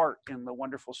take part in the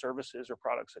wonderful services or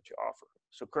products that you offer.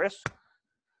 So, Chris?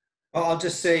 Well, I'll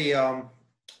just say,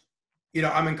 you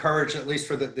know, I'm encouraged, at least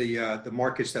for the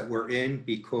markets that we're in,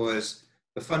 because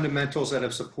the fundamentals that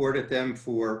have supported them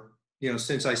for, you know,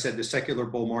 since I said the secular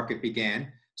bull market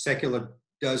began. Secular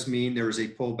does mean there is a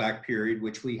pullback period,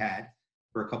 which we had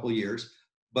for a couple of years,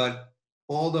 but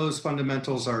all those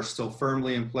fundamentals are still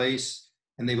firmly in place,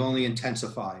 and they've only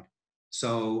intensified.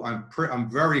 So I'm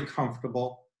very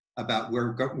comfortable about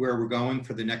where we're going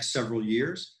for the next several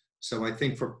years. So I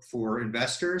think for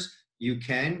investors, you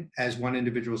can, as one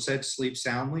individual said, sleep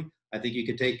soundly. I think you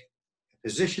could take a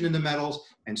position in the metals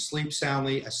and sleep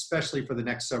soundly, especially for the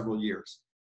next several years.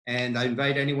 And I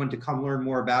invite anyone to come learn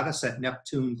more about us at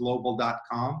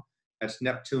neptuneglobal.com. That's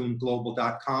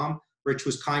neptuneglobal.com. Rich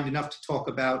was kind enough to talk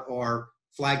about our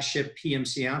flagship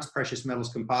PMC ounce precious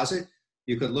metals composite.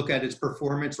 You could look at its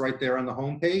performance right there on the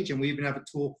homepage. And we even have a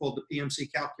tool called the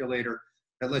PMC calculator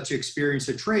that lets you experience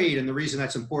the trade. And the reason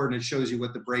that's important, it shows you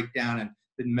what the breakdown and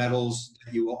the metals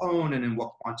that you will own and in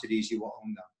what quantities you will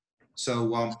own them.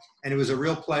 So, and it was a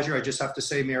real pleasure. I just have to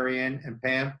say, Marianne and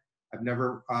Pam, I've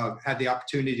never had the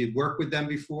opportunity to work with them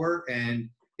before, and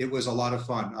it was a lot of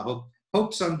fun. I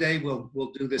hope someday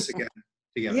we'll do this again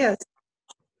together. Yes,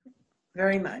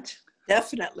 very much.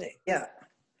 Definitely. Yeah.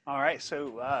 All right,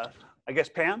 so I guess,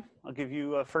 Pam, I'll give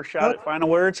you a first shot at final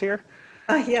words here.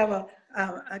 Yeah, well,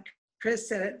 Chris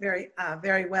said it very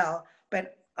well,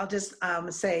 but I'll just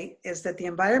say is that the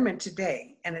environment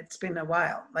today, and it's been a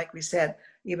while, like we said,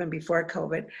 even before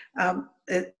COVID,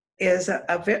 it is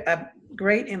a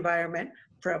great environment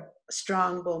for a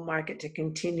strong bull market to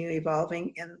continue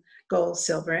evolving in gold,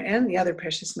 silver, and the other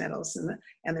precious metals and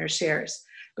their shares,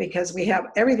 because we have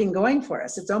everything going for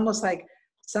us. It's almost like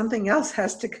something else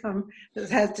has to come,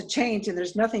 has to change, and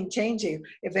there's nothing changing.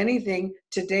 If anything,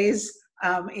 today's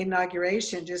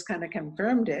inauguration just kind of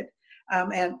confirmed it,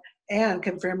 and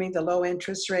confirming the low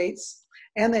interest rates.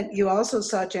 And then you also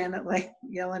saw Janet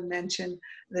Yellen mention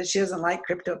that she doesn't like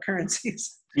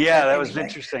cryptocurrencies. Yeah, that was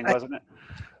interesting, wasn't it?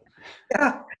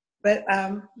 Yeah, but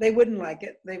they wouldn't like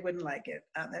it. They wouldn't like it.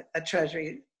 A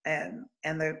Treasury and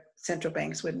the central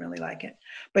banks wouldn't really like it.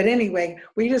 But anyway,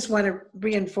 we just want to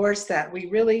reinforce that. We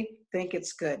really think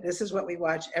it's good. This is what we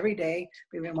watch every day.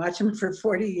 We've been watching for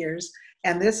 40 years.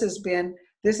 And this is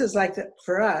like,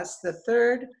 for us, the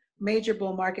third major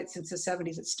bull market since the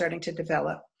 70s. It's starting to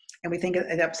develop. And we think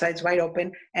the upside's wide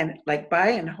open, and like buy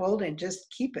and hold and just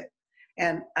keep it.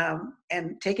 And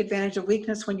take advantage of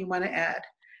weakness when you want to add,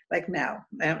 like now,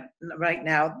 right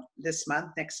now, this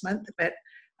month, next month. But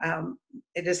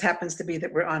it just happens to be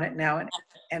that we're on it now,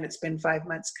 and it's been 5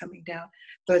 months coming down.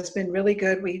 So it's been really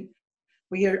good. We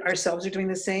ourselves are doing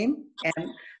the same, and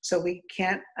so we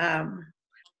can't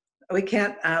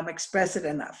express it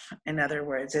enough. In other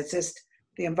words, it's just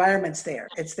the environment's there.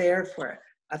 It's there for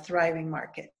a thriving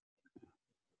market.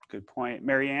 Good point,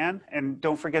 Marianne. And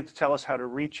don't forget to tell us how to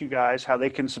reach you guys, how they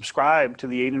can subscribe to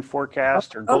the Aden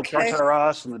forecast or Gold Charts R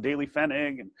Us and the Daily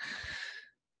Pfennig.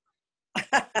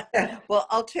 Well,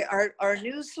 I'll tell our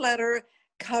newsletter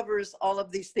covers all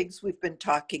of these things we've been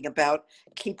talking about,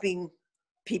 keeping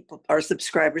our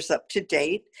subscribers up to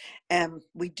date. And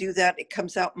we do that. It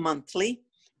comes out monthly.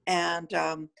 And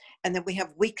then we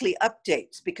have weekly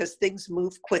updates because things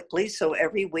move quickly. So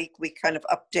every week we kind of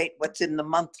update what's in the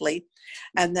monthly.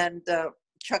 And then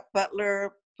Chuck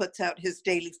Butler puts out his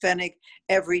Daily Pfennig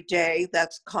every day.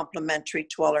 That's complimentary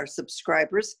to all our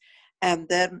subscribers. And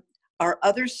then our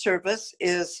other service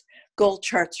is Gold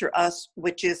Charts R Us,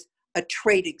 which is a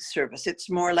trading service. It's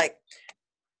more like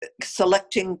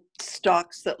selecting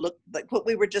stocks that look like what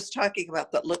we were just talking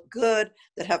about, that look good,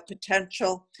 that have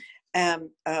potential. And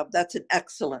that's an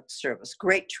excellent service.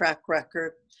 Great track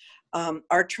record.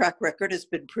 Our track record has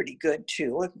been pretty good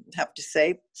too, I have to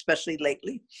say, especially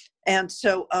lately. And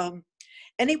so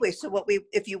anyway, so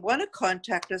if you want to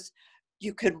contact us,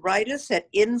 you can write us at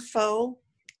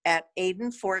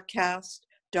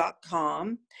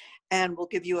info@adenforecast.com, and we'll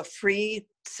give you a free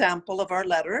sample of our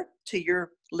letter to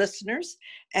your listeners.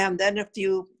 And then if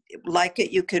you like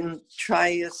it, you can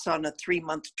try us on a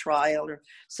 3-month trial or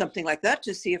something like that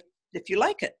to see if you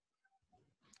like it.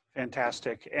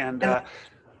 Fantastic. And go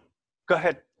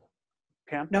ahead,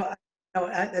 Pam. No,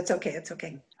 that's okay. It's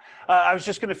okay. I was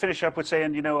just going to finish up with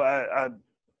saying,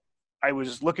 I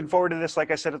was looking forward to this, like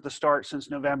I said at the start, since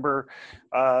November.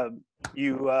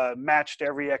 You matched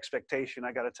every expectation,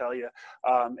 I got to tell you.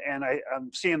 And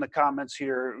I'm seeing the comments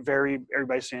here,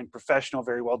 everybody's saying professional,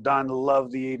 very well done, love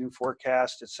the Aden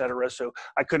forecast, et cetera. So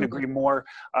I couldn't agree more.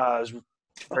 I was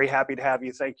Very happy to have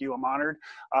you. Thank you. I'm honored.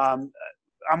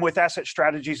 I'm with Asset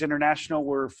Strategies International.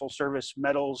 We're full service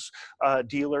metals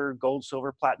dealer, gold,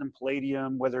 silver, platinum,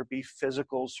 palladium, whether it be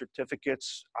physical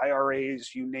certificates,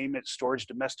 IRAs, you name it, storage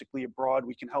domestically, abroad.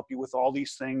 We can help you with all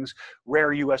these things,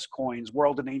 rare US coins,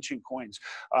 world and ancient coins.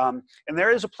 And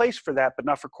there is a place for that, but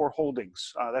not for core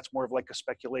holdings. That's more of like a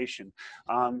speculation.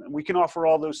 And we can offer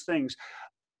all those things.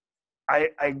 I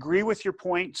agree with your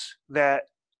points that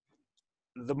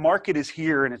the market is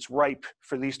here and it's ripe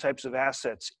for these types of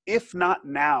assets. If not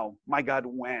now, my God,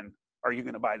 when are you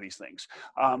going to buy these things?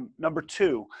 Number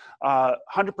two,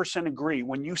 100% agree.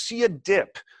 When you see a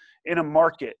dip in a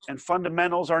market and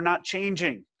fundamentals are not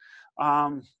changing,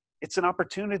 it's an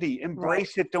opportunity.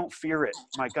 Embrace it. Don't fear it.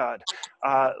 My God.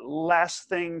 Last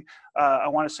thing I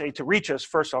want to say to reach us,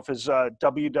 first off, is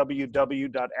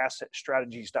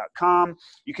www.assetstrategies.com.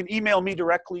 You can email me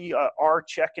directly,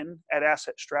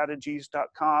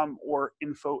 rcheckan@assetstrategies.com or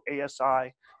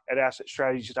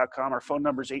infoasi@assetstrategies.com. Our phone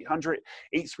number is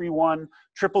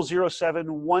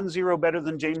 800-831-000710, better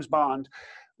than James Bond.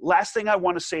 Last thing I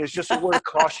want to say is just a word of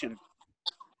caution.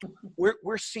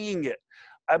 We're seeing it.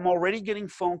 I'm already getting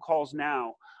phone calls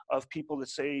now of people that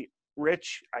say,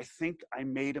 Rich, I think I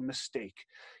made a mistake.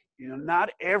 You know,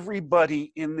 not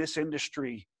everybody in this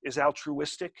industry is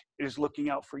altruistic, is looking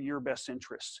out for your best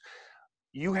interests.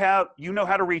 You know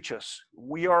how to reach us.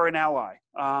 We are an ally.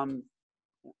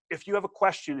 If you have a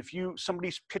question,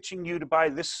 somebody's pitching you to buy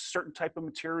this certain type of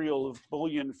material of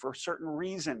bullion for a certain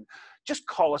reason, just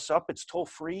call us up. It's toll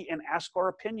free and ask our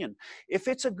opinion. If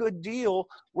it's a good deal,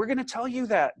 we're going to tell you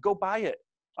that. Go buy it.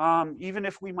 Even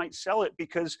if we might sell it,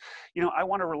 because, you know, I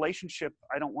want a relationship.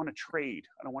 I don't want to trade.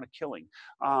 I don't want a killing.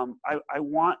 I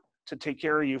want to take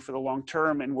care of you for the long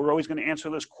term. And we're always going to answer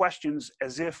those questions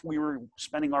as if we were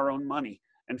spending our own money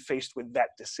and faced with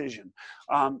that decision.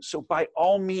 So by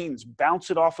all means,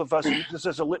 bounce it off of us. Use this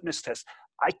as a litmus test.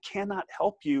 I cannot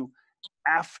help you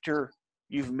after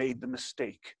you've made the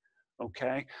mistake.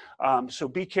 Okay. So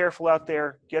be careful out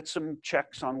there, get some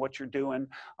checks on what you're doing.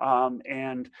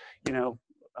 And, you know,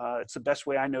 it's the best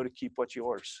way I know to keep what's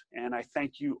yours. And I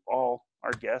thank you all, our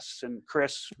guests, and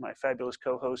Chris, my fabulous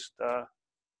co-host.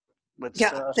 Let's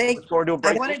look forward to a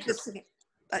bright future.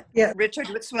 Rich, I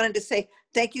just wanted to say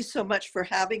thank you so much for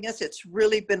having us. It's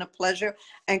really been a pleasure.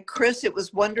 And Chris, it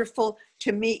was wonderful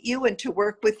to meet you and to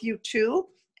work with you too.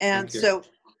 And so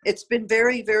it's been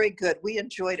very, very good. We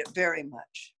enjoyed it very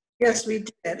much. Yes, we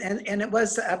did. And it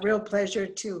was a real pleasure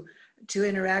to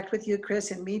interact with you,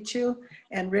 Chris, and meet you.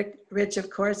 And Rich, of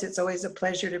course, it's always a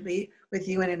pleasure to be with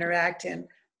you and interact. And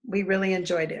we really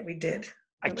enjoyed it. We did.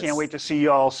 I can't wait to see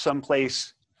you all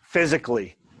someplace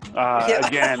physically.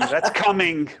 Again, that's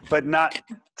coming, but not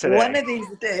today. One of these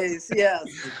days, yes.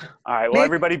 All right. Well,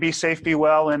 everybody be safe, be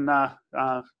well, and have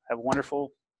a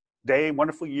wonderful day,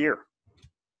 wonderful year.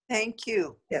 Thank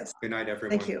you. Yes. Good night,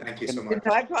 everyone. Thank you. Thank you so much.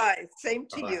 Bye-bye. Same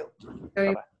to you.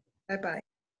 Bye-bye. Bye-bye.